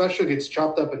time this special gets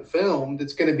chopped up and filmed,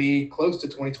 it's going to be close to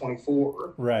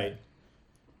 2024. Right.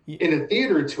 In a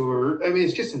theater tour, I mean,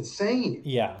 it's just insane.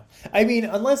 Yeah. I mean,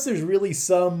 unless there's really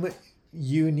some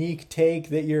unique take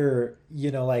that you're, you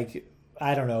know, like,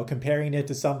 I don't know, comparing it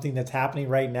to something that's happening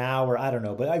right now, or I don't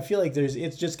know. But I feel like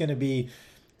it's just going to be,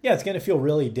 it's going to feel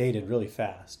really dated really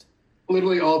fast.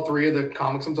 literally all three of the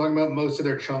comics I'm talking about, most of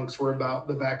their chunks were about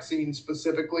the vaccine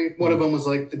specifically. One of them was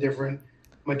like the different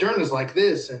Moderna's like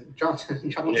this and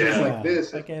Johnson's like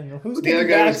this. Again, who's getting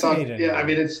vaccinated? Yeah, I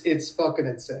mean it's fucking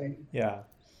insane. Yeah.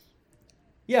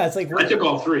 Yeah, it's like I took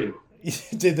all three.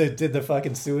 did the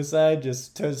fucking suicide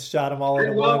just shot them all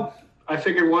in one? I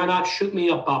figured why not shoot me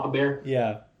up, Papa Bear?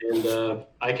 Yeah. And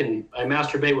I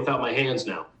masturbate without my hands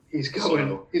now. He's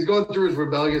going through his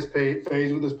rebellious phase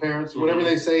with his parents. Whatever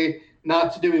they say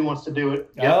not to do, he wants to do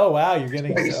it. Oh wow, you're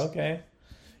getting okay.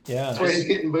 Yeah. That's why he's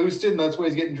getting boosted, and that's why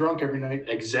he's getting drunk every night.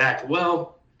 Exactly.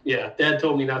 Well, yeah, Dad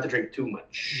told me not to drink too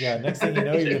much. Yeah, next thing you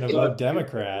know, you're going to vote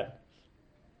Democrat.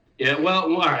 Yeah,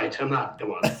 well, all right, I'm not.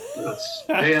 Come on.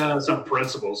 That's some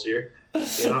principles here.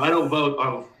 You know, I don't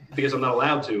vote because I'm not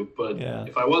allowed to, but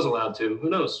if I was allowed to, who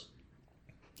knows?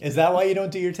 Is that why you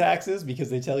don't do your taxes? Because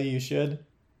they tell you should?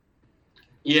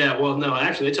 Yeah, well, no,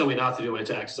 actually, they tell me not to do my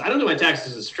taxes. I don't do my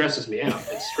taxes. It stresses me out.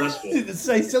 It's stressful.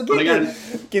 So I still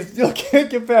can't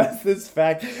get past this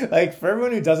fact. Like, for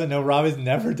everyone who doesn't know, Rob has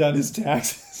never done his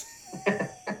taxes.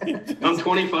 I'm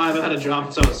 25. I had a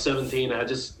job since I was 17.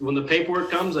 When the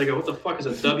paperwork comes, I go, what the fuck is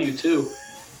a W-2?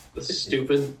 That's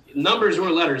stupid. Numbers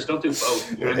or letters. Don't do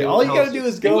both. You know, all you got to do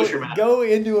is go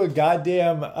into a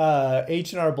goddamn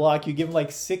H&R Block. You give them like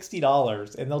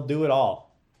 $60, and they'll do it all.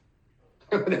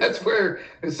 That's where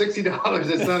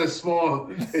 $60 is not as small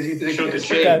as you think. Chunk of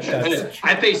change.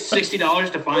 I pay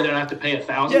 $60 to find out I have to pay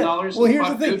 $1,000. Yeah. Well, here's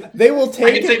the thing: they will take.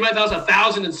 I can save myself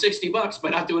 $1,060 by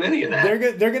not doing any of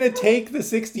that. They're gonna take the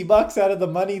 $60 out of the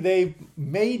money they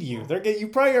made you. You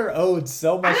probably are owed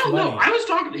so much money. I don't know. I was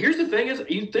talking. Here's the thing: is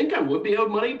you'd think I would be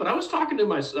owed money, but I was talking to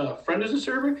my friend who's a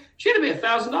server. She had to pay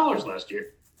 $1,000 last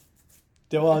year.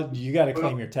 Well, you got to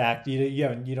claim your tax.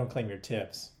 You don't claim your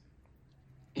tips.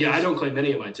 Yeah, I don't claim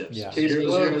any of my tips. Yeah.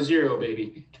 0,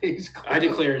 baby. I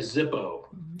declare Zippo.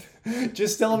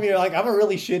 Just tell them you're like, I'm a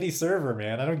really shitty server,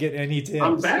 man. I don't get any tips.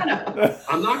 I'm bad at it.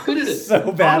 I'm not good at it.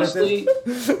 So bad Honestly, at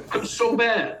it. I'm so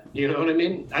bad. You know what I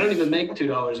mean? I don't even make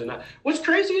 $2 an hour. What's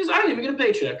crazy is I don't even get a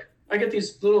paycheck. I get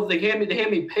these little. They hand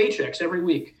me paychecks every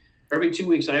week. Every 2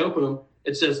 weeks, I open them.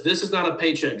 It says, "This is not a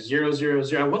paycheck. 000."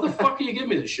 What the fuck are you giving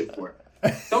me this shit for?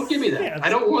 Don't give me that. Yeah, I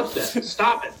don't want that.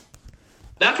 Stop it.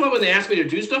 That's why when they ask me to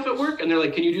do stuff at work and they're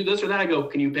like, can you do this or that? I go,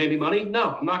 can you pay me money?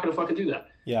 No, I'm not going to fucking do that.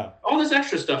 Yeah. All this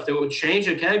extra stuff that would change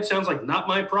a keg sounds like not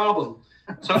my problem.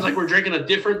 Sounds like we're drinking a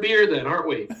different beer then, aren't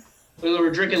we?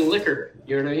 We're drinking liquor.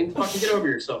 You know what I mean? Fucking get over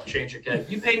yourself, change your keg.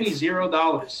 You pay me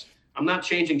 $0. I'm not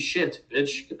changing shit,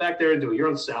 bitch. Get back there and do it. You're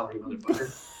on salary,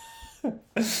 motherfucker.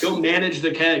 Go manage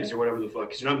the kegs or whatever the fuck,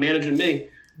 because you're not managing me.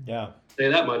 Yeah. Say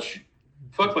that much.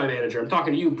 Fuck my manager. I'm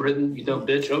talking to you, Britton, you dumb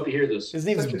bitch. I hope you hear this. His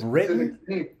name's Britton?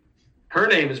 Her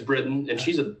name is Britton, and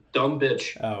she's a dumb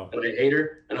bitch. Oh. And I hate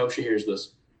her, and I hope she hears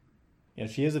this. Yeah,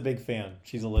 she is a big fan.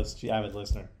 She's avid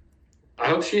listener. I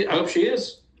hope she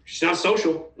is. She's not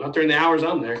social. Not during the hours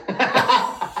I'm there.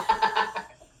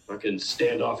 Fucking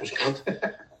standoffish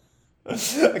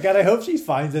cunt. God, I hope she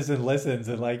finds this and listens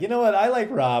and like, you know what? I like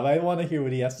Rob. I want to hear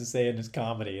what he has to say in his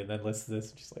comedy, and then listens to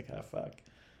this and she's like, oh, fuck.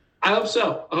 I hope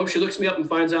so. I hope she looks me up and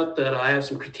finds out that I have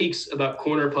some critiques about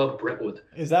Corner Pub Brentwood.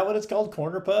 Is that what it's called?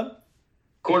 Corner Pub?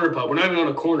 Corner Pub. We're not even on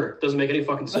a corner. It doesn't make any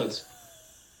fucking sense.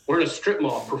 We're in a strip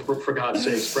mall, for God's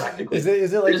sakes, practically. Is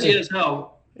it like busy as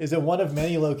hell? Is it one of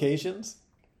many locations?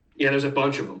 Yeah, there's a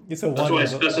bunch of them. That's why I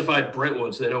specified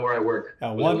Brentwood, so they know where I work.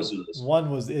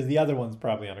 The other one's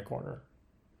probably on a corner.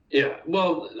 Yeah,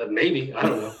 well, maybe. I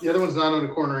don't know. The other one's not on a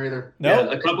corner either. No?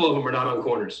 Yeah, a couple of them are not on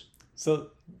corners. So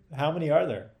how many are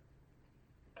there?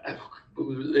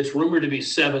 It's rumored to be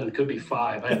 7, could be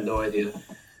 5. I have no idea.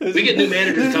 We get new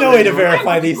managers. There's no way to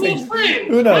verify these things.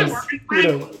 Who knows?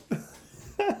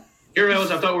 Here I was.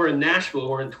 I thought we were in Nashville.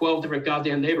 We're in 12 different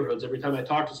goddamn neighborhoods. Every time I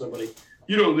talk to somebody,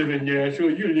 you don't live in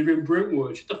Nashville. You live in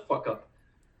Brentwood. Shut the fuck up.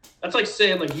 That's like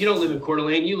saying you don't live in Coeur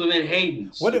d'Alene. You live in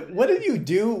Hayden's. What did you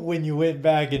do when you went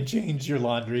back and changed your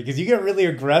laundry? Because you get really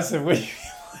aggressive when you.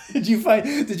 Did you find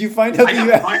out I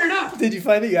got fired up. Did you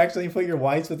find that you actually put your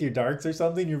whites with your darks or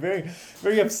something? You're very,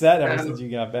 very upset ever since you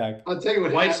got back. I'll tell you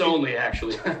what. Whites only,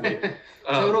 actually.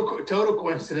 Total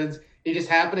coincidence. He just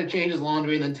happened to change his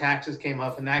laundry, and then taxes came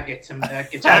up, and that gets him.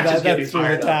 Taxes get me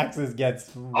fired up. Taxes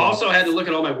gets. I also had to look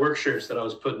at all my work shirts that I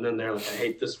was putting in there. Like, I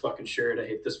hate this fucking shirt. I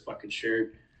hate this fucking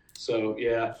shirt. So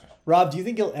yeah. Rob, do you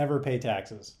think you'll ever pay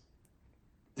taxes?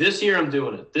 This year I'm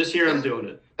doing it.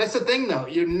 That's the thing, though.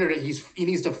 He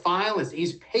needs to file his.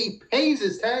 He pays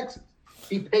his taxes.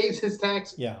 He pays his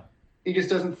taxes. Yeah. He just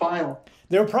doesn't file.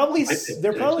 They're probably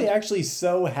actually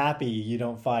so happy you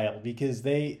don't file because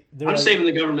they're I'm saving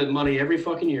the government money every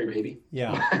fucking year, baby.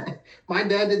 Yeah. My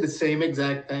dad did the same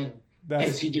exact thing.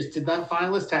 Because he just did not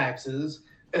file his taxes.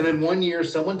 And then one year,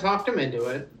 someone talked him into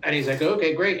it. And he's like,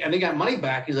 okay, great. And they got money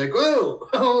back. He's like,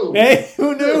 whoa. Hey,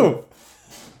 who knew?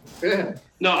 Yeah.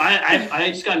 No, I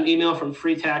just got an email from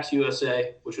Free Tax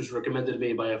USA, which was recommended to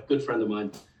me by a good friend of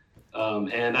mine.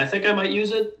 And I think I might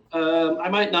use it. I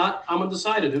might not. I'm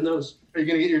undecided. Who knows? Are you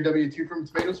going to get your W-2 from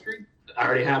Tomato Street? I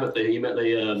already have it. They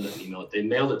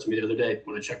mailed it to me the other day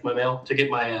when I checked my mail to get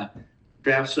my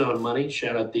Draftstone money.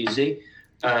 Shout out DZ.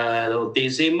 Little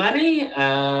DZ money.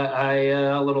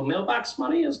 A little mailbox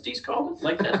money, as Deece called it.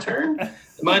 Like that term.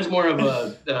 Mine's more of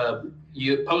a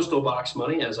postal box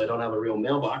money, as I don't have a real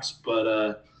mailbox.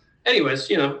 But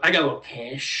anyways, I got a little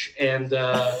cash, and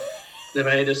then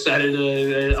I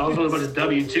decided all of a bunch of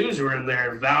W-2s were in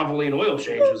there, Valvoline oil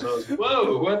changes. I was,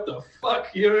 whoa, what the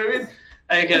fuck? You know what I mean?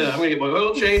 I'm going to get my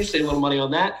oil change, save a little money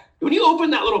on that. When you open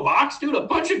that little box, dude, a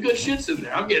bunch of good shit's in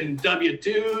there. I'm getting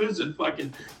W-2s and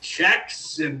fucking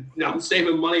checks, and I'm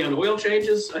saving money on oil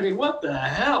changes. I mean, what the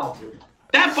hell, dude?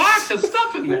 That box has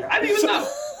stuff in there. I didn't even know.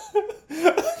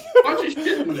 A bunch of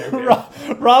shit in there, man.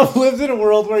 Rob lives in a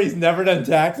world where he's never done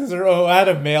taxes or had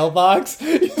a mailbox.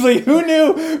 He's like, who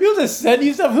knew? People just send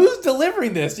you stuff. Who's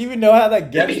delivering this? Do you even know how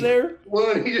that gets there?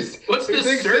 Well, what's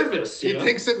this service? He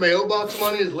thinks that mailbox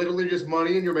money is literally just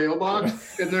money in your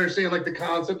mailbox, and they're saying like the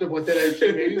concept of what that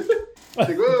actually means. It's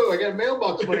like, oh, I got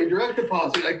mailbox money, direct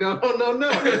deposit. Like, no, I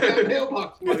got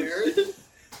mailbox money, right?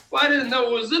 Well, I didn't know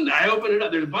what was in there. I opened it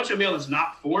up. There's a bunch of mail that's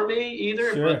not for me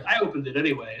either, Sure. but I opened it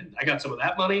anyway, and I got some of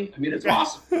that money. I mean, it's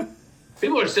awesome.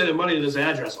 People are sending money to this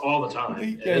address all the time.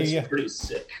 And it's pretty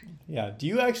sick. Yeah. Do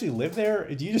you actually live there?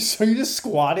 Are you just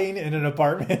squatting in an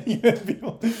apartment?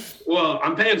 Well,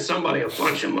 I'm paying somebody a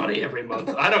bunch of money every month.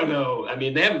 I don't know. I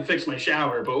mean, they haven't fixed my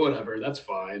shower, but whatever. That's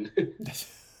fine.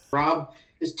 Rob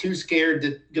is too scared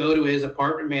to go to his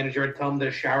apartment manager and tell him that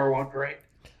a shower won't drain.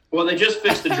 Well, they just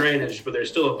fixed the drainage, but there's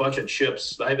still a bunch of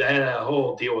chips. I had a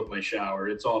whole deal with my shower.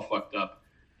 It's all fucked up.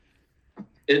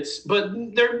 But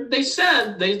they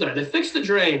said they fixed the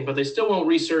drain, but they still won't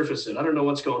resurface it. I don't know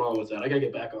what's going on with that. I gotta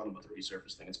get back on about the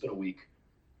resurface thing. It's been a week.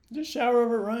 Just shower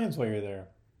over at Ryan's while you're there.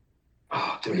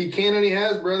 Oh, dude. He can and he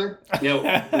has, brother.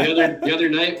 The other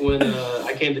night when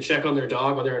I came to check on their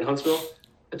dog while they're in Huntsville,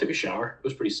 I took a shower. It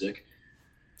was pretty sick.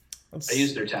 I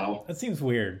used their towel. That seems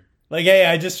weird. Like, hey,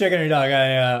 I just checked on your dog.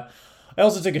 I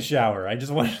also took a shower. I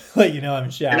just wanted to let you know I'm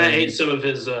showering. And I ate some of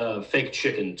his fake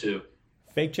chicken too.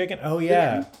 Fake chicken? Oh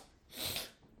yeah.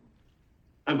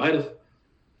 I might have.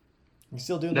 You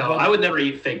still doing? No, I would never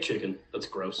eat fake chicken. That's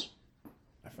gross.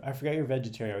 I forgot you're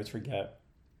vegetarian. I always forget.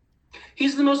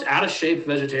 He's the most out of shape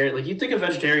vegetarian. Like, you'd think a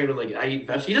vegetarian would I eat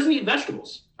vegetables. He doesn't eat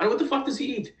vegetables. What the fuck does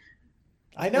he eat?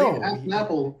 I know. An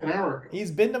apple an hour ago.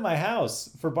 He's been to my house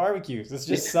for barbecues. It's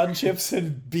just sun chips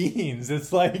and beans.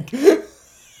 It's like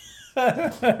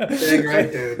Dang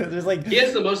right, dude. There's like he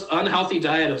has the most unhealthy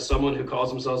diet of someone who calls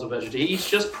themselves a vegetarian. He eats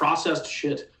just processed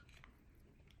shit.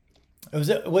 Was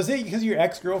it because your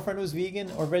ex-girlfriend was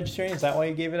vegan or vegetarian? Is that why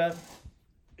you gave it up?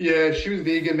 Yeah, she was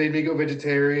vegan, made me go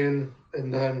vegetarian,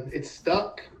 and then it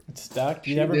stuck. It stuck.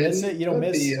 You never miss it. You don't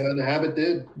miss the habit.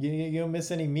 Did you don't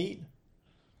miss any meat?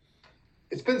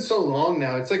 It's been so long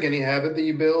now. It's like any habit that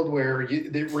you build where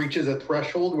it reaches a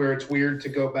threshold where it's weird to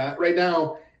go back. Right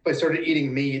now, if I started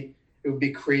eating meat, it would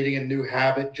be creating a new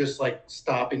habit, just like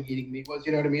stopping eating meat was.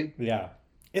 You know what I mean? Yeah.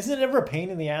 Isn't it ever a pain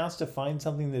in the ass to find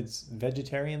something that's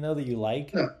vegetarian, though, that you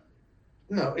like?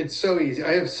 No, it's so easy.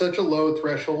 I have such a low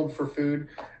threshold for food.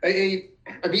 I've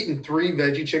eaten 3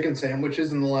 veggie chicken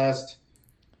sandwiches in the last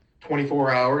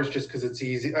 24 hours just because it's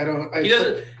easy.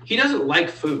 He doesn't like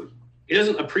food. He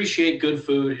doesn't appreciate good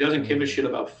food. He doesn't give a shit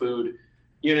about food.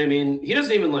 You know what I mean? He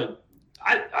doesn't even like.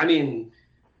 I mean,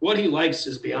 what he likes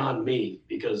is beyond me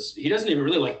because he doesn't even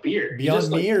really like beer. Beyond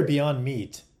me or beyond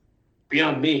meat?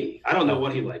 Beyond me. I don't know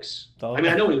what he likes. I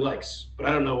mean, I know what he likes, but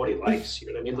I don't know what he likes. You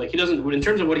know what I mean? Like, he doesn't. In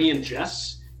terms of what he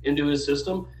ingests into his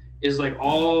system, is like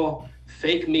all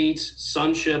fake meat,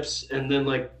 sun chips, and then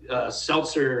like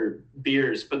seltzer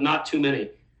beers, but not too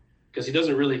many, because he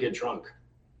doesn't really get drunk.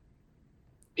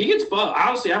 He gets buzzed.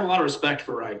 Honestly, I have a lot of respect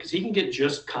for Ryan because he can get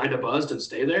just kind of buzzed and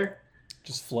stay there.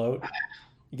 Just float.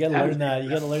 You got to learn that. You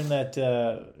got to learn that.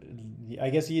 I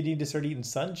guess you need to start eating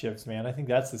sun chips, man. I think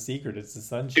that's the secret. It's the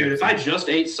sun chips. Dude, if I just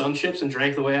ate sun chips and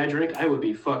drank the way I drink, I would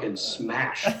be fucking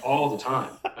smashed all the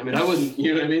time. I mean, I wouldn't.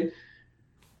 You know what I mean?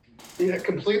 Yeah,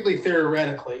 completely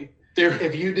theoretically.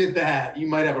 If you did that, you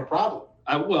might have a problem.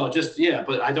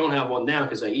 But I don't have one now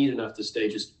because I eat enough to stay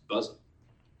just buzzing.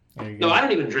 No, I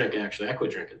don't even drink, actually. I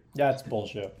quit drinking. That's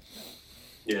bullshit.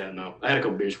 Yeah, no. I had a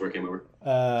couple beers before I came over.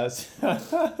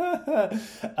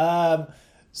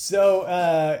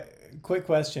 quick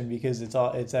question, because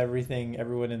it's everything.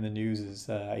 Everyone in the news is.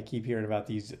 I keep hearing about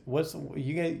these. What's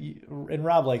you guys? And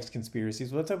Rob likes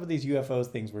conspiracies. What's up with these UFOs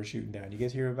things we're shooting down? You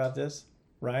guys hear about this?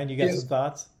 Ryan, you got some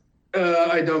thoughts?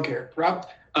 I don't care. Rob?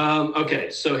 Okay,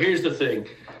 so here's the thing.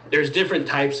 There's different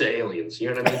types of aliens.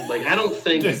 You know what I mean? Like, I don't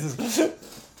think...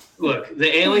 Look,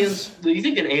 the aliens... Do you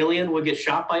think an alien would get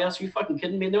shot by us? Are you fucking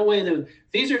kidding me? No way.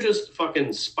 These are just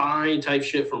fucking spy type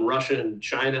shit from Russia and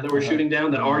China that we're shooting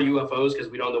down that are UFOs because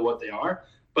we don't know what they are.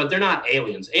 But they're not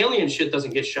aliens. Alien shit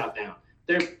doesn't get shot down.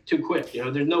 They're too quick. You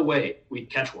know, there's no way we'd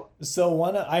catch one. So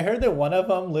I heard that one of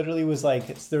them literally was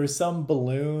like, there was some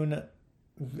balloon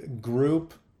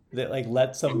group that like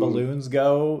let some balloons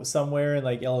go somewhere in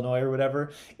like Illinois or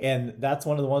whatever, and that's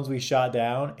one of the ones we shot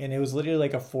down, and it was literally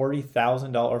like a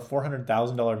 $40,000 or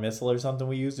 $400,000 missile or something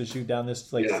we used to shoot down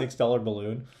this like $6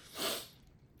 balloon.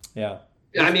 Yeah.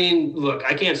 I mean, look,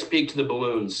 I can't speak to the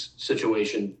balloons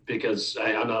situation because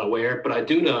I'm not aware, but I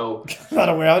do know. Not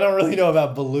aware. I don't really know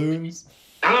about balloons.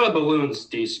 I don't know about balloons,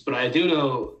 Deece, but I do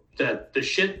know that the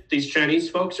shit these Chinese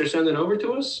folks are sending over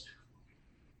to us,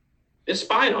 it's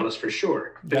spying on us for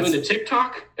sure. Between the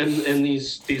TikTok and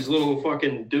these little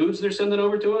fucking dudes they're sending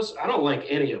over to us, I don't like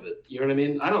any of it. You know what I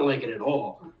mean? I don't like it at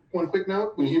all. One quick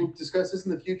note: when you discuss this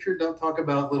in the future, don't talk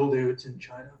about little dudes in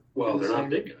China. Well, they're not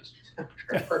big guys.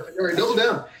 Perfect. All right, double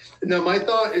down. No, my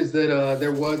thought is that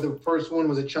the first one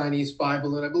was a Chinese spy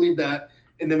balloon. I believe that,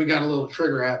 and then we got a little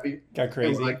trigger happy. Got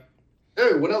crazy. Like,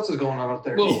 hey, what else is going on up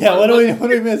there? Well, yeah, what are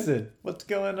we missing? What's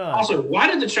going on? Also, why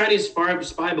did the Chinese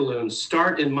spy balloon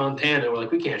start in Montana? We're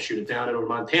like, we can't shoot it down over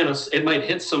Montana. It might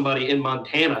hit somebody in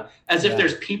Montana, as if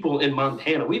there's people in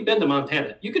Montana. We've been to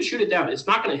Montana. You could shoot it down. It's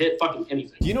not going to hit fucking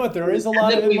anything. Do you know what? There is a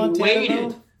lot of it in Montana,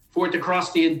 waited for it to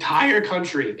cross the entire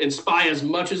country and spy as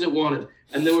much as it wanted.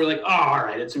 And then we're like, oh, all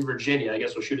right, it's in Virginia. I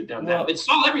guess we'll shoot it down now. It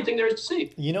saw everything there is to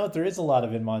see. You know what? There is a lot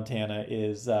of in Montana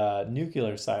is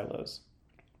nuclear silos.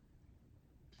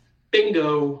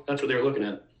 Bingo. That's what they were looking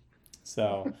at.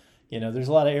 So, there's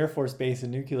a lot of Air Force Base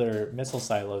and nuclear missile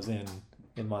silos in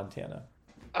Montana.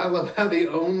 I love how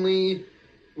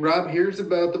Rob hears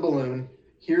about the balloon.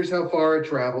 Here's how far it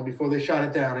traveled before they shot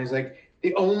it down. He's like,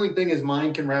 the only thing his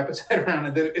mind can wrap its head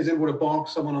around it is it would have bonked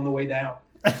someone on the way down.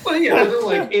 Well, yeah, those are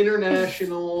like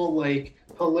international, like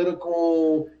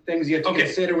political things you have to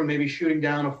consider when maybe shooting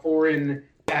down a foreign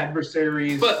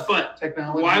adversary's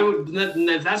technology. Why would,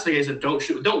 if that's the case, then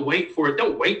don't wait for it.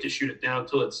 Don't wait to shoot it down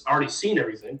until it's already seen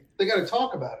everything. They got to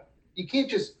talk about it. You can't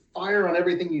just fire on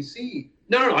everything you see.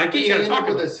 No, I get you got to talk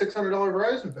about it. With a $600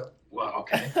 Verizon bill. Well,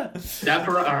 okay. All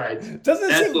right.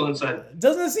 Doesn't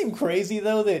it seem crazy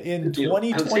though that in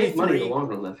 2023,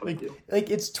 like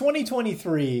it's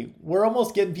 2023, we're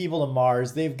almost getting people to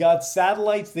Mars. They've got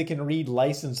satellites that can read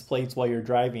license plates while you're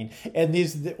driving, and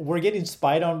we're getting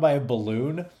spied on by a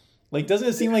balloon. Like, doesn't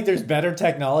it seem like there's better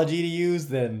technology to use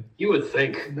than you would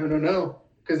think? No,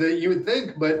 because you would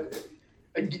think, but.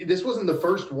 This wasn't the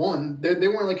first one. They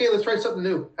weren't like, hey, let's try something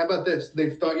new. How about this? They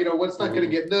thought, what's not going to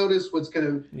get noticed? What's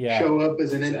going to show up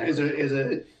as an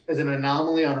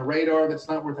anomaly on a radar that's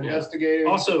not worth investigating?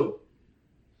 Also,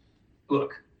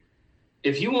 look,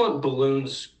 if you want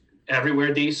balloons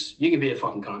everywhere, Deece, you can be a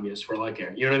fucking communist for all I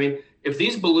care. You know what I mean? If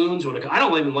these balloons would have, I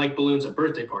don't even like balloons at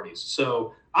birthday parties.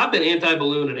 So I've been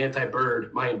anti-balloon and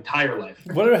anti-bird my entire life.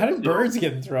 How did birds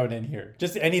get thrown in here?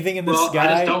 Just anything in the sky? I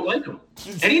just don't like them.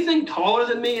 Anything taller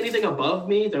than me, anything above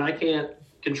me that I can't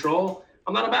control,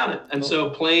 I'm not about it. And so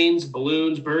planes,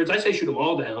 balloons, birds, I say shoot them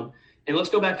all down. And let's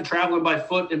go back to traveling by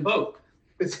foot and boat.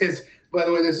 By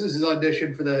the way, this is his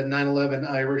audition for the 9/11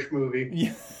 Irish movie.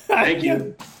 Yeah. Thank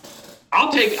you. I'll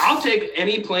take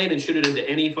any plane and shoot it into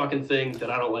any fucking thing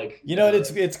that I don't like.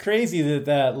 It's crazy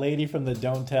that lady from the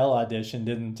Don't Tell audition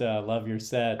didn't love your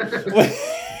set. I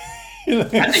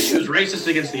think she was racist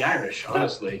against the Irish,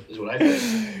 honestly, is what I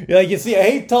think. You're like, you see, I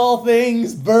hate tall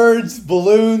things, birds,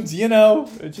 balloons,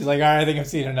 And she's like, all right, I think I've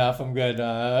seen enough. I'm good.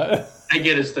 I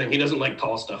get his thing. He doesn't like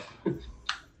tall stuff.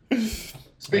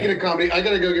 Speaking of comedy, I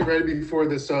gotta go get ready before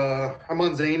this. I'm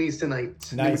on Zanies tonight.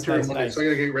 Nice. So I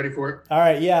gotta get ready for it. All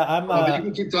right, yeah, I'm. But you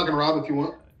can keep talking, Rob, if you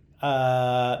want.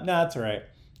 No, that's all right.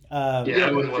 I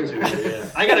wouldn't want to. Yeah.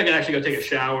 I gotta actually go take a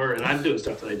shower, and I'm doing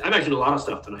stuff tonight. I'm actually doing a lot of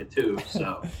stuff tonight too.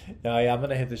 So. No, yeah, I'm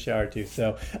gonna hit the shower too.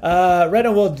 So, right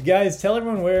on. Well, guys, tell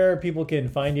everyone where people can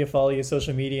find you, follow you,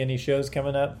 social media, any shows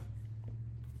coming up.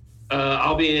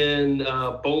 I'll be in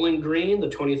Bowling Green the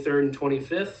 23rd and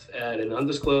 25th at an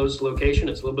undisclosed location.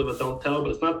 It's a little bit of a don't tell, but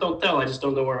it's not don't tell. I just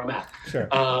don't know where I'm at. Sure.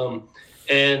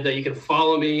 And you can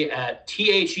follow me at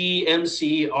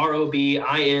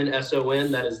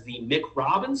THEMCROBINSON. That is the Mick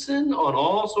Robinson on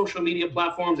all social media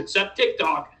platforms except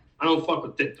TikTok. I don't fuck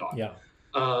with TikTok. Yeah.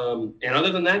 And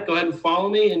other than that, go ahead and follow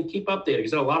me and keep updated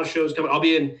because there are a lot of shows coming. I'll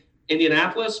be in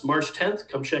Indianapolis March 10th.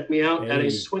 Come check me out at a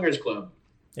swingers club.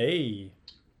 Hey.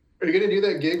 Are you going to do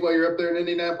that gig while you're up there in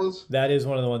Indianapolis? That is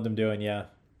one of the ones I'm doing, yeah.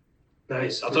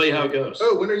 Nice. I'll tell you how it goes.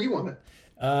 Oh, when are you on it?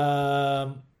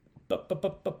 I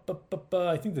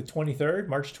think the 23rd,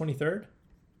 March 23rd.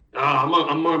 I'm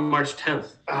on March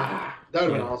 10th. That would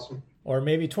have been awesome. Or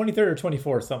maybe 23rd or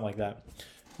 24th, something like that.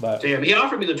 But damn, he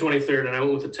offered me the 23rd, and I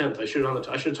went with the 10th. I should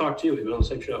have talked to you. We've been on the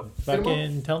same show.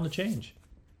 Fucking tell him to change.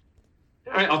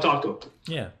 All right, I'll talk to him.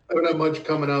 Yeah. I don't have much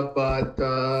coming up, but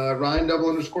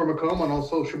Ryan_McComb on all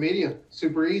social media.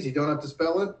 Super easy. Don't have to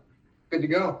spell it. Good to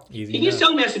go. Easy. He keeps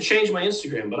telling me I should change my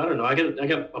Instagram, but I don't know. I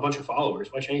got a bunch of followers.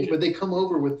 Why change it? But they come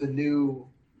over with the new.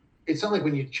 It's not like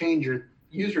when you change your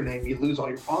username, you lose all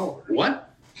your followers. What?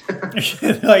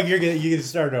 Like you can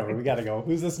start over. We gotta go.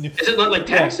 Who's this new? Is it not like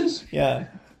taxes? Yeah.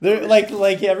 They're like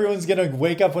everyone's gonna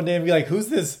wake up one day and be like, "Who's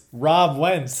this Rob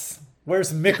Wentz?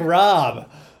 Where's McRob?"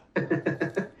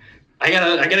 I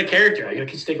got a character. I gotta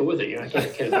keep sticking with it. You know, I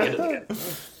can't get it again.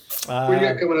 What do you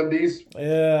got coming up, Deece?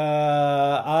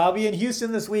 I'll be in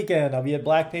Houston this weekend. I'll be at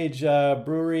Black Page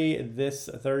Brewery this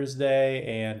Thursday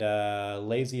and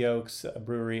Lazy Oaks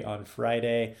Brewery on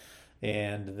Friday,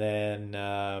 and then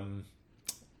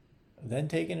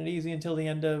taking it easy until the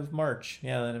end of March.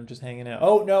 Yeah, then I'm just hanging out.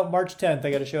 Oh no, March 10th,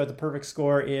 I got a show at the Perfect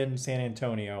Score in San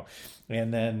Antonio,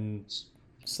 and then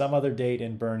some other date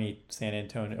in Bernie,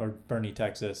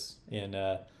 Texas in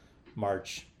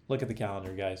March. Look at the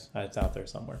calendar, guys. It's out there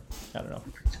somewhere. I don't know.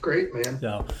 It's great, man.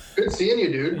 So good seeing you,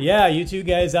 dude. Yeah, you too,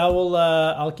 guys.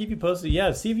 I'll keep you posted.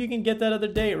 Yeah, see if you can get that other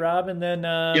date, Rob, and then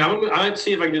I'd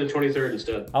see if I can do the 23rd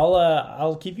instead.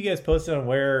 I'll keep you guys posted on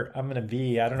where I'm gonna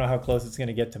be. I don't know how close it's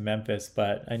gonna get to Memphis,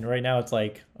 but right now it's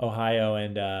like Ohio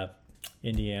and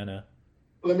Indiana.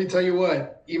 Let me tell you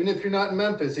what. Even if you're not in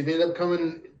Memphis, if you end up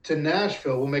coming to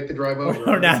Nashville, we'll make the drive over.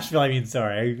 Or Nashville,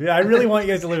 sorry. I really want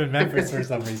you guys to live in Memphis for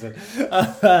some reason.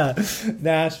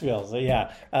 Nashville, so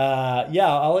yeah.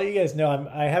 I'll let you guys know.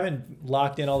 I haven't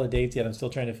locked in all the dates yet. I'm still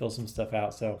trying to fill some stuff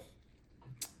out, so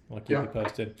I'll keep you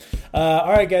posted. All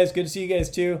right, guys, good to see you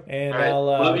guys too, and right.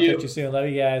 I'll catch you soon. Love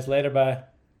you guys. Later, bye.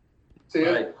 See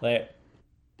ya. Later.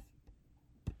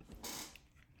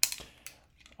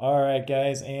 All right,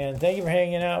 guys, and thank you for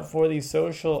hanging out for the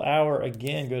social hour.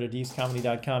 Again, go to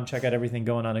deececomedy.com. Check out everything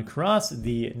going on across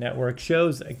the network.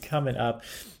 Shows coming up.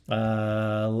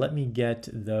 Let me get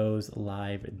those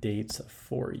live dates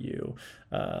for you.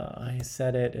 I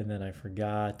said it, and then I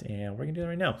forgot, and we're going to do it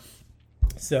right now.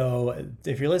 So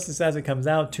if you're listening to this as it comes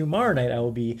out, tomorrow night I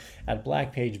will be at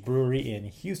Black Page Brewery in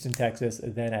Houston, Texas,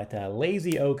 then at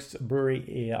Lazy Oaks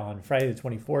Brewery on Friday the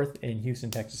 24th in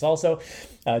Houston, Texas also.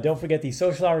 Don't forget the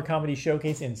Social Hour Comedy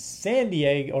Showcase in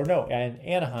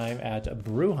Anaheim at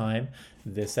Brewheim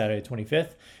this Saturday the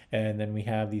 25th. And then we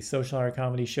have the Social Hour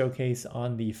Comedy Showcase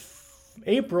on the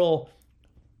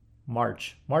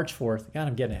March 4th. God,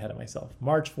 I'm getting ahead of myself.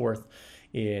 March 4th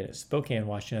in Spokane,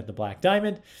 Washington at the Black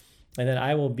Diamond. And then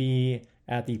I will be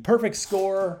at the Perfect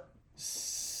Score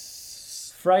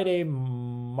Friday,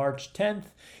 March 10th.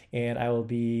 And I will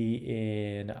be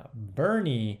in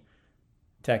Bernie,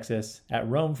 Texas at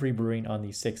Rome Free Brewing on the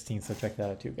 16th. So check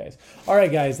that out too, guys. All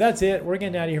right, guys, that's it. We're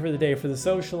getting out of here for the day for the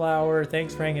social hour.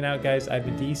 Thanks for hanging out, guys. I've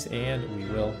been Deece, and we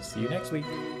will see you next week.